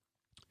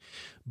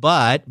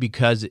 But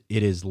because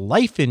it is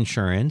life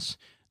insurance,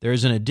 there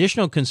is an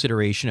additional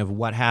consideration of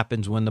what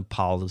happens when the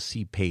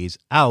policy pays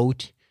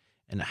out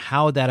and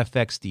how that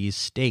affects the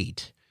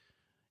estate.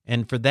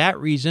 And for that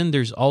reason,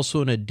 there's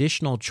also an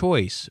additional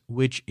choice,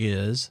 which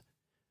is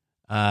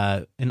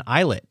an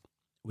ILIT,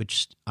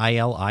 which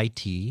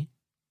ILIT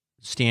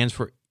stands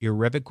for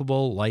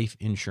Irrevocable Life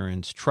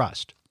Insurance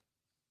Trust.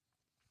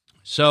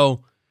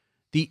 So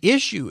the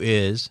issue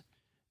is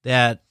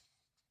that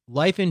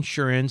life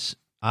insurance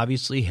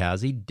obviously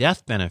has a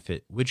death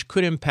benefit, which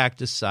could impact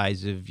the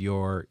size of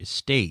your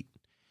estate.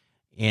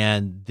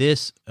 And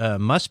this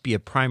must be a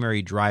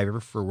primary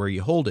driver for where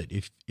you hold it.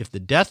 If the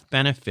death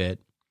benefit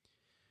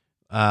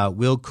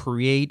will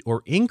create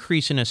or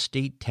increase an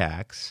estate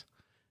tax,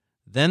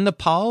 then the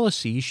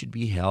policy should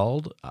be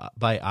held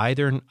by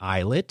either an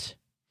ILIT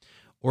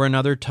or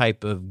another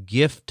type of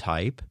gift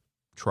type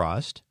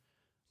trust,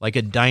 like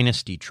a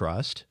dynasty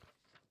trust.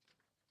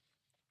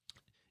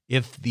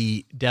 If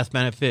the death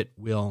benefit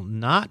will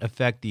not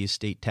affect the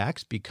estate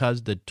tax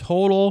because the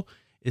total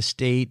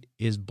estate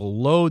is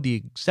below the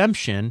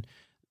exemption,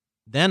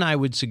 then I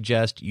would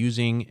suggest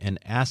using an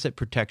asset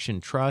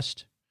protection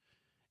trust,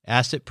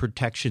 asset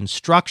protection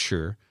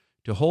structure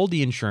to hold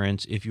the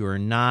insurance if you are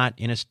not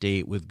in a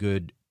state with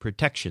good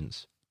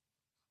protections.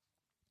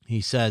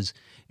 He says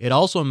it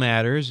also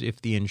matters if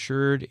the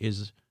insured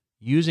is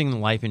using the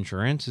life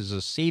insurance as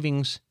a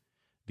savings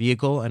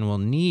vehicle and will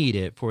need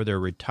it for their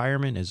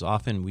retirement, as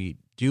often we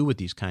do with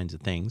these kinds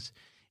of things.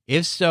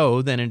 If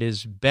so, then it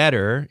is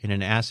better in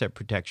an asset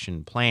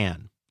protection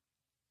plan.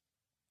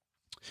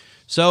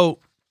 So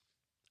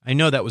I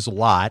know that was a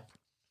lot.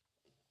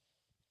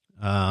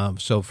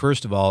 So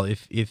first of all,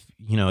 if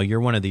you're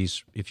one of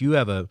these, if you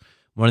have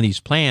one of these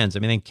plans, I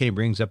think Kay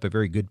brings up a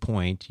very good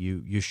point.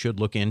 You should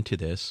look into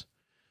this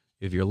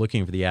if you're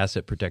looking for the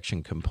asset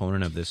protection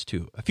component of this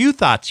too. A few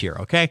thoughts here,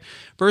 okay?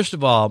 First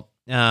of all,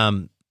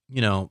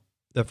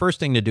 the first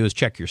thing to do is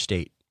check your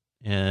state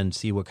and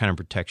see what kind of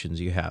protections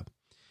you have.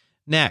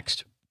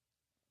 Next,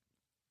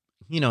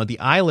 the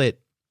ILIT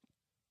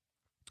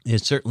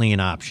is certainly an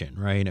option,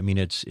 right?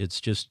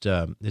 It's just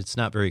it's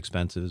not very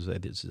expensive.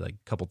 It's like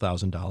a couple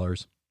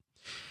 $1,000s,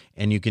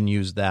 and you can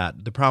use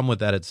that. The problem with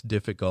that, it's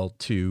difficult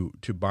to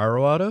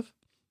borrow out of.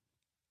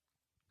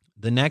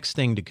 The next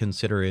thing to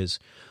consider is,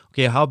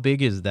 okay, how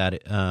big is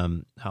that?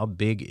 How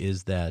big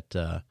is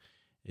that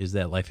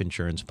life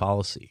insurance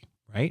policy,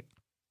 right?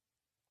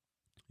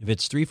 If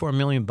it's $3-4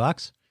 million,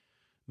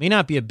 may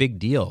not be a big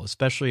deal,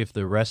 especially if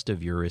the rest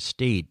of your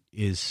estate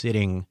is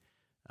sitting,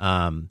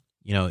 outside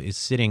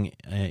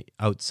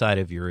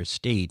of your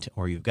estate,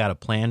 or you've got a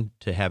plan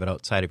to have it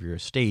outside of your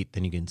estate.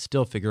 Then you can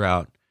still figure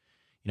out,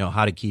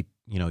 how to keep,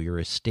 your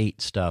estate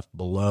stuff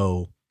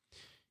below,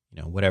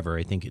 whatever.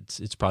 I think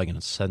it's probably going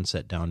to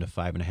sunset down to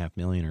 $5.5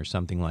 million or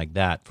something like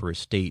that for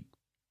estate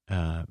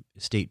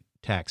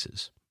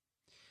taxes.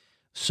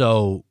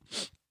 So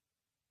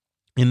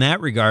in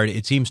that regard,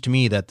 it seems to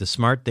me that the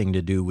smart thing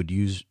to do would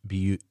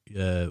be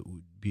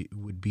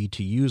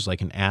to use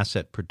like an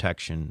asset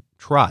protection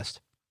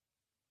trust,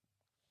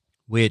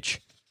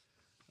 which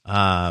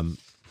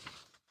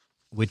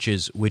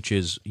is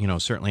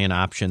certainly an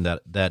option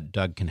that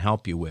Doug can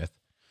help you with.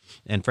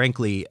 And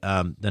frankly,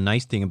 the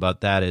nice thing about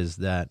that is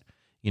that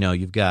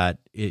you got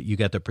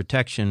the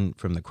protection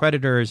from the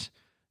creditors,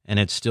 and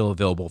it's still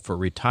available for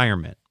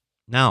retirement.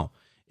 Now,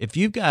 if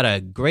you've got a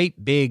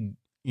great big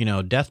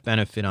death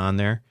benefit on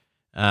there,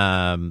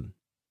 the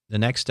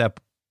next step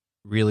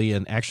really,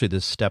 and actually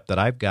the step that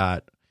I've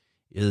got,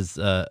 is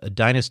a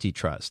dynasty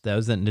trust. That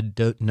was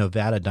the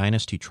Nevada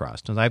Dynasty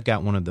Trust, and I've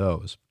got one of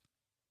those.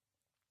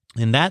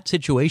 In that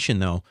situation,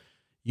 though,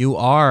 you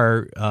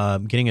are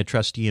getting a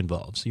trustee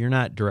involved, so you're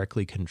not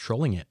directly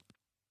controlling it.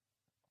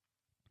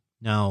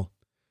 Now,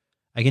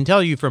 I can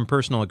tell you from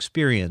personal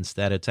experience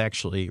that it's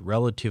actually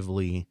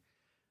relatively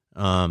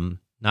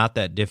not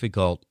that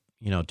difficult,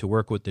 to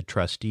work with the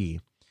trustee,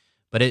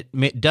 but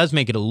it does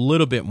make it a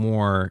little bit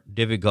more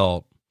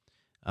difficult,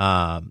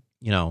 to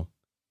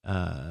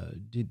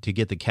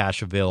get the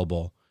cash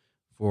available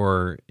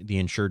for the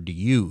insured to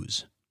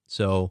use.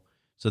 So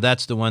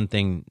that's the one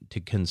thing to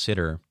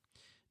consider.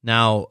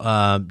 Now,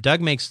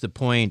 Doug makes the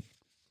point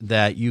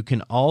that you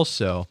can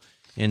also,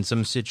 in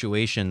some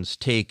situations,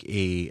 take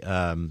a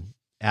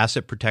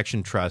asset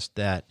protection trust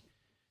that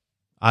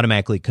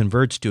automatically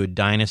converts to a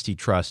dynasty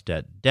trust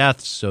at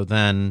death. So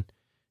then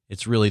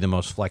it's really the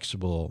most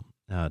flexible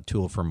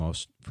tool for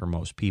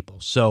most people.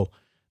 So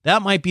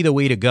that might be the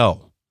way to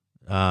go.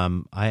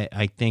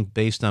 I think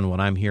based on what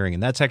I'm hearing,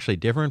 and that's actually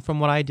different from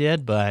what I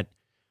did, but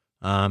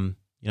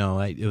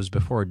it was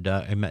before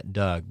I met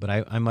Doug, but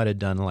I might have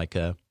done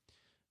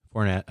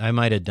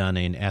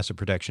an asset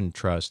protection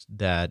trust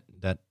that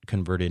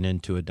converted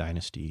into a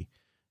dynasty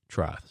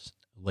trust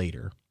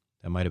later.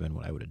 That might have been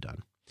what I would have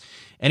done.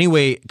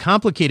 Anyway,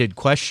 complicated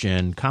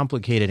question,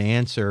 complicated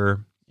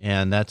answer,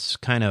 and that's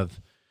kind of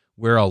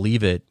where I'll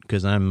leave it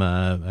because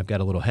I've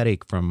got a little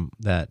headache from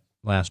that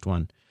last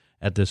one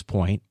at this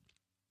point.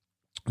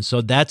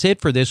 So that's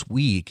it for this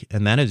week,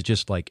 and that is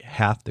just like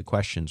half the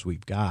questions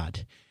we've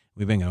got.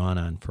 We've been going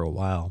on for a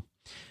while.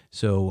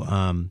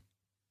 So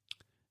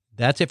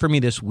that's it for me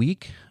this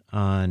week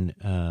on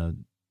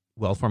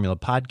Wealth Formula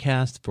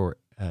Podcast for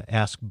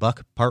Ask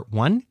Buck Part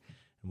 1.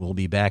 We'll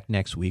be back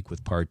next week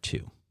with Part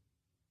 2.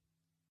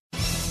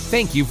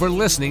 Thank you for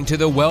listening to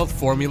the Wealth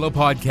Formula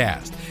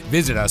Podcast.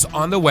 Visit us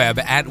on the web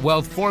at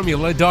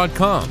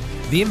wealthformula.com.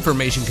 The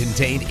information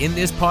contained in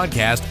this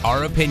podcast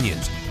are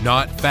opinions,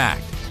 not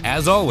fact.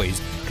 As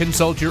always,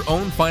 consult your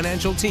own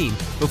financial team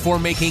before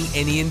making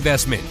any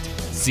investment.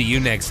 See you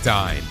next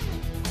time.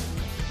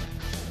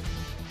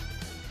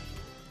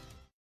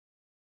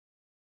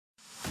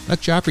 Buck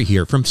Joffrey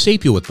here from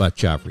Sapio with Buck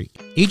Joffrey.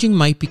 Aging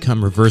might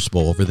become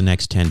reversible over the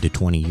next 10 to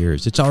 20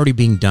 years. It's already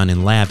being done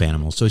in lab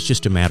animals, so it's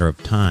just a matter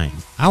of time.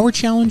 Our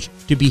challenge?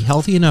 To be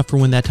healthy enough for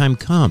when that time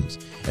comes.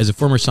 As a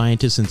former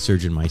scientist and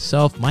surgeon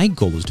myself, my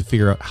goal is to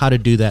figure out how to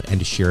do that and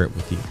to share it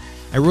with you.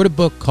 I wrote a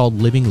book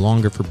called Living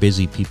Longer for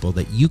Busy People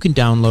that you can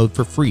download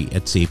for free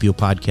at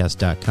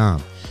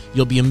sapiopodcast.com.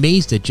 You'll be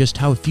amazed at just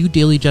how a few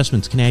daily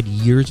adjustments can add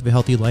years of a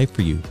healthy life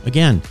for you.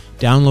 Again,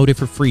 download it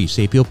for free,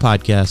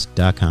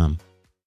 sapiopodcast.com.